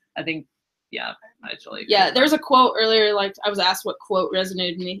 I think I totally agree. Yeah, there's a quote earlier, like I was asked what quote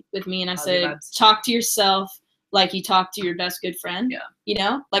resonated with me, and I said, talk to yourself like you talk to your best good friend. Yeah. You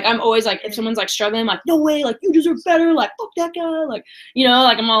know? Like I'm always like, if someone's like struggling, I'm like, no way, like you deserve better, like fuck that guy. Like, you know,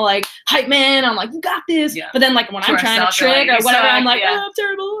 like I'm all like hype man, I'm like, you got this. Yeah. But then like when I'm trying to trick or whatever, I'm like, oh, I'm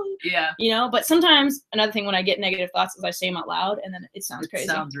terrible. Yeah. You know, but sometimes another thing when I get negative thoughts is I say them out loud and then it sounds crazy.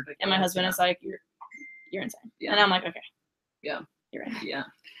 Sounds ridiculous. And my husband is like, you're insane. Yeah. And I'm like, okay. Yeah. You're right. Yeah.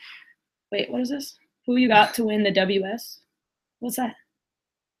 Wait, what is this? Who you got to win the WS? What's that?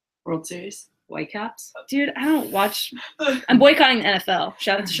 World Series. Whitecaps? Dude, I don't watch. I'm boycotting the NFL.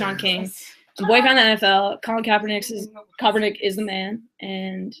 Shout out to Sean King. I'm boycotting the NFL. Colin Kaepernick is the man,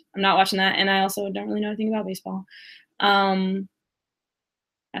 and I'm not watching that. And I also don't really know anything about baseball. I don't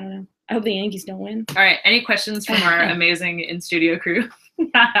know. I hope the Yankees don't win. All right. Any questions from our amazing in-studio crew?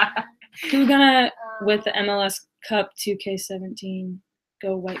 Who's gonna with the MLS Cup 2K17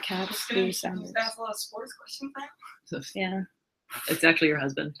 go Whitecaps? Blue Sounders. That's a lot of sports questions now. Yeah. It's actually your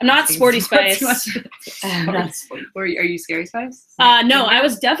husband. I'm not Sporty Spice. Are you Scary Spice? No, I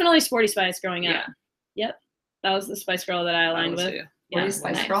was definitely Sporty Spice growing up. Yep. That was the Spice Girl that I aligned with. Were you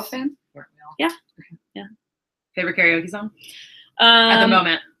Spice Girl fan? Yeah. Yeah. Favorite karaoke song? At the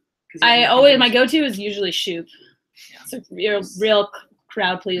moment. My go-to is usually Shoop. Yeah. It's a real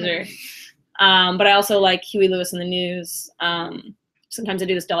crowd pleaser. But I also like Huey Lewis and the News. Sometimes I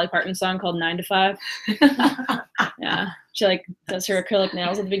do this Dolly Parton song called 9 to 5. Yeah. She like does her acrylic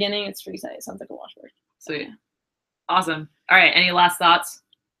nails at the beginning. It's pretty exciting. It sounds like a washboard. Sweet. Awesome. All right. Any last thoughts?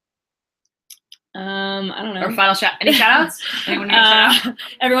 I don't know. Or final shout. Any shout outs? Anyone need a shout out?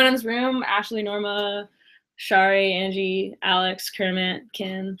 Everyone in this room: Ashley, Norma, Shari, Angie, Alex, Kermit,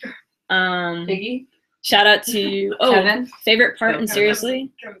 Kim. Biggie? Shout out to Kevin? favorite part and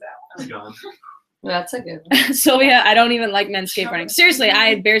seriously. It's gone. That's a good one. Sylvia, I don't even like men's skateboarding. Seriously,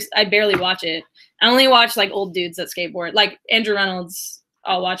 I barely watch it. I only watch like old dudes that skateboard, like Andrew Reynolds.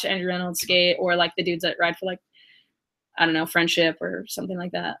 I'll watch Andrew Reynolds skate, or like the dudes that ride for like, I don't know, Friendship or something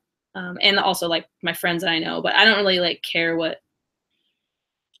like that. And also like my friends that I know, but I don't really like care what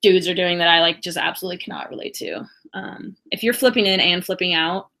dudes are doing that I like just absolutely cannot relate to. If you're flipping in and flipping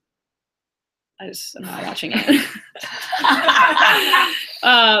out, I'm not watching it.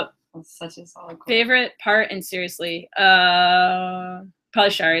 That's such a solid quote. Favorite part and seriously, probably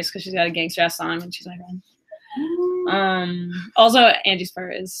Shari's because she's got a gangster ass song and she's my friend. Also Angie's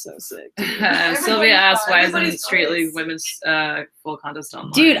part is so sick. Sylvia asked, why isn't Street League women's full contest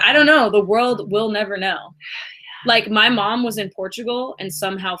online? Dude, I don't know. The world will never know. Like my mom was in Portugal and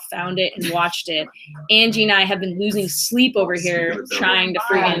somehow found it and watched it. Angie and I have been losing sleep over here trying to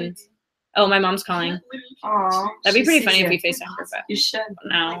friggin'. Oh, my mom's calling. Aww. That'd be pretty funny if we FaceTime her, but You should.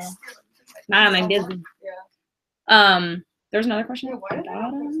 no. Nah, I'm busy. There's another question.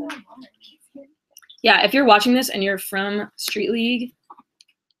 Yeah, if you're watching this and you're from Street League,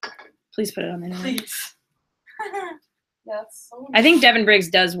 please put it on the internet. Please. That's so I think Devin Briggs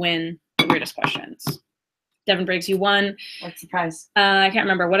does win the weirdest questions. Devin Briggs, you won. What's the prize? I can't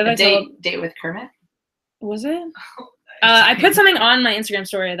remember. What did I tell? Date with Kermit? Was it? I put something on my Instagram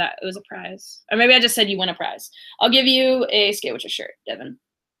story that it was a prize. Or maybe I just said you won a prize. I'll give you a Skate Witcher shirt, Devin.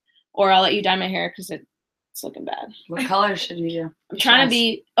 Or I'll let you dye my hair because it's looking bad. What color should you do? I'm trying to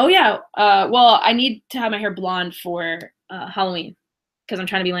be, oh yeah. Well, I need to have my hair blonde for Halloween because I'm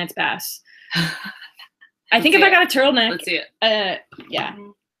trying to be Lance Bass. I think if I got a turtleneck, Let's see it. yeah.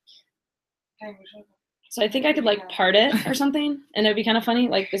 So I think I could like part it or something, and it'd be kind of funny.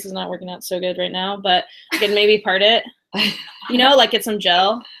 Like this is not working out so good right now, but I could maybe part it. You know, like get some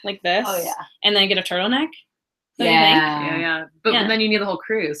gel like this. Oh yeah. And then get a turtleneck. What do you think? Yeah. Yeah. But Yeah. then you need the whole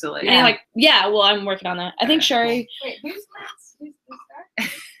crew. So like, And like, yeah. Well, I'm working on that. I think Shari. Wait, who's Lance? Who's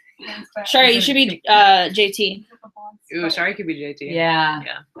this guy? Shari, you should be JT. ooh, Shari could be JT. Yeah.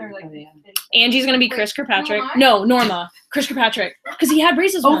 They're like, Oh, yeah. Angie's gonna be Wait, Chris Kirkpatrick. who am I? No, Norma. Chris Kirkpatrick. Because he had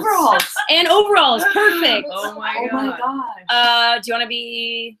braces once. Overalls. And overalls. Perfect. Oh my Oh god. my god. Do you want to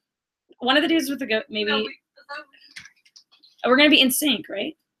be one of the dudes with the goat? Maybe. No, wait, We're gonna be in sync,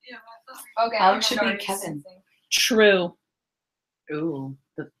 right? yeah, I Okay. Alex should be sorry. Kevin. True. Ooh.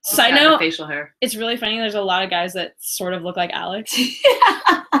 The, Side yeah, the note, facial hair. it's really funny. There's a lot of guys that sort of look like Alex.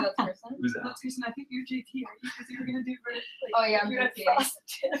 That's person. Who's that? That's Kristin, I think you're JT, are you? Because you were gonna do like, Oh, yeah, I'm you had JT. frosted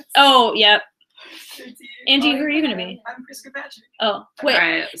tips. Oh, yep. JT. Angie, Oh, who are you gonna be? I'm Chris Kirkpatrick. Oh, wait. All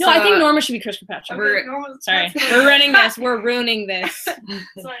right. No, so, I think Norma should be Chris Kirkpatrick. We're- Sorry, we're ruining this. We're ruining this.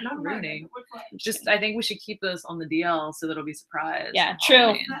 Sorry, not Ruining. What flag? just I think we should keep this on the DL so that it'll be surprised. Yeah, on true.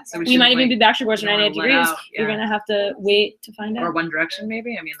 Halloween. So We should, might even like, be Backstreet Boys for you wanna 98 let degrees. out, You're yeah. gonna have to wait to find Or out. One Direction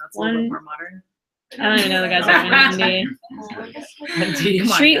maybe. I mean that's a little One- bit more modern. I don't even know the guys that are in D. Come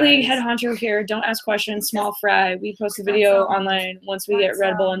on, Street League guys. head honcho here. Don't ask questions. Small fry. We post the video online once we get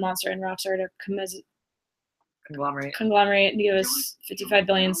Red Bull and Monster and Rockstar to Conglomerate. conglomerate and give us 55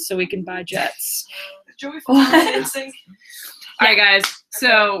 billion so we can buy jets. Joey What? from NSYNC. All right, guys.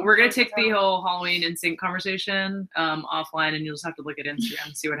 So we're gonna take the whole Halloween in sync conversation offline, and you'll just have to look at Instagram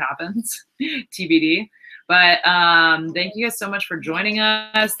and see what happens. TBD. But thank you guys so much for joining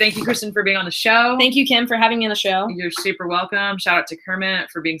us. Thank you, Kristin, for being on the show. Thank you, Kim, for having me on the show. You're super welcome. Shout out to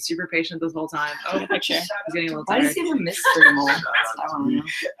Kermit for being super patient this whole time. Oh, Take a picture. he's getting a little Why tired. does he have a mystery mole? That's what I want to know.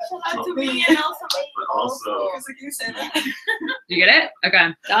 Shout out to me and also me. But also, Because like you said that. You get it? Okay.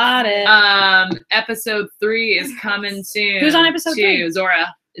 Got it. Episode 3 is coming soon. Who's on episode 3?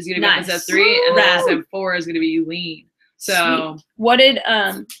 Zora is gonna be Nice. episode 3, and then Rad. episode 4 is gonna be Lean. So What did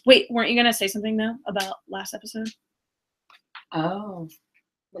wait, weren't you gonna say something though about last episode? Oh.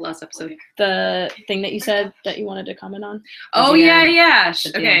 the last episode. The thing that you said that you wanted to comment on? Oh DM. yeah. The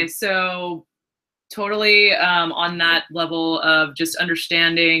Okay, DM. so totally on that level of just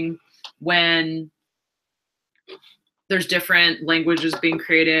understanding when there's different languages being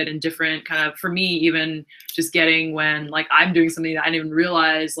created and different kind of, for me, even just getting when like I'm doing something that I didn't even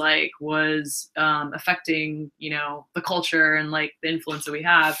realize like was affecting, you know, the culture and like the influence that we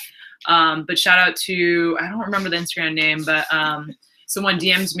have. But shout out to, I don't remember the Instagram name, but someone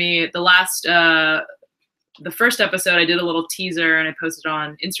DM'd me the first episode. I did a little teaser and I posted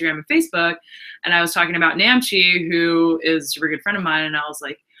on Instagram and Facebook, and I was talking about Namchi, who is a super good friend of mine, and I was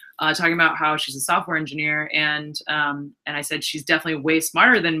like talking about how she's a software engineer, and I said she's definitely way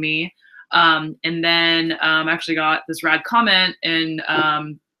smarter than me, And then I actually got this rad comment and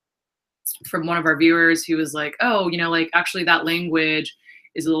from one of our viewers who was like, oh, you know, like actually that language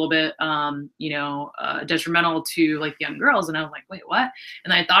is a little bit, detrimental to like young girls. And I was like, wait, what?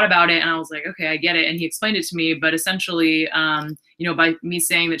 And I thought about it and I was like, okay, I get it. And he explained it to me, but essentially, you know, by me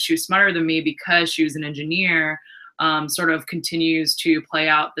saying that she was smarter than me because she was an engineer, sort of continues to play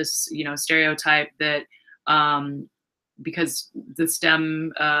out this, you know, stereotype that, because the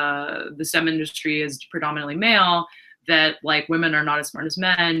STEM industry is predominantly male, that like women are not as smart as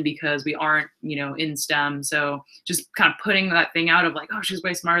men because we aren't, you know, in STEM. So just kind of putting that thing out of like, oh, she's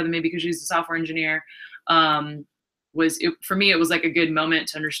way smarter than me because she's a software engineer, for me, it was like a good moment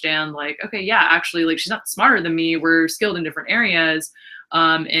to understand like, okay, yeah, actually like she's not smarter than me. We're skilled in different areas.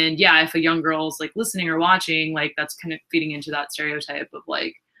 And yeah, if a young girl's like listening or watching, like that's kind of feeding into that stereotype of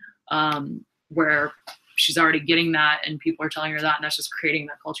like, where she's already getting that and people are telling her that, and that's just creating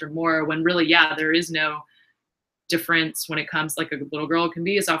that culture more when really, yeah, there is no difference when it comes, like a little girl can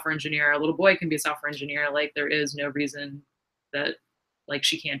be a software engineer, a little boy can be a software engineer. Like there is no reason that like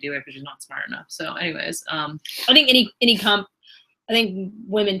she can't do it because she's not smart enough. So anyways, I think I think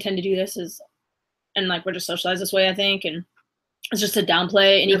women tend to do this and like we're just socialized this way, I think, and it's just to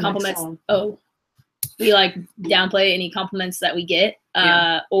downplay any compliments. Oh, we like downplay any compliments that we get,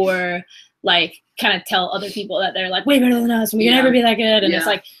 or like kind of tell other people that they're like way better than us and we can never be that good, and it's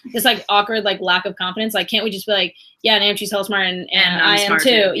like this like awkward like lack of confidence. Like, can't we just be like, yeah, Namchi's hella smart and I am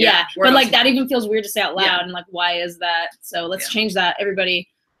too. Yeah. But like that even feels weird to say out loud, and like why is that? So let's change that, everybody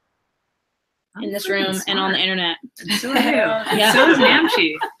in this room and on the internet. And so are you. Yeah. So is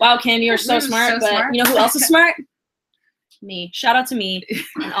Namchi. Wow, Kim, you're so smart, but smart. You know who else is smart? Me. Shout out to me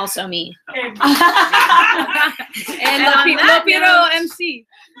and also me. And Lopiro MC.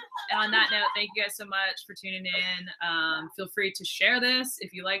 And on that note, thank you guys so much for tuning in. Feel free to share this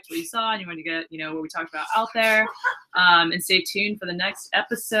if you liked what you saw and you want to get, you know, what we talked about out there. And stay tuned for the next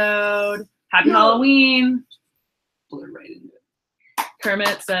episode. Happy Halloween. Blood right into it.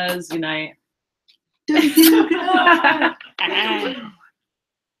 Kermit says goodnight. Bye,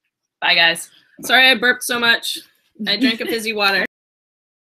 guys. Sorry I burped so much. I drank a fizzy water.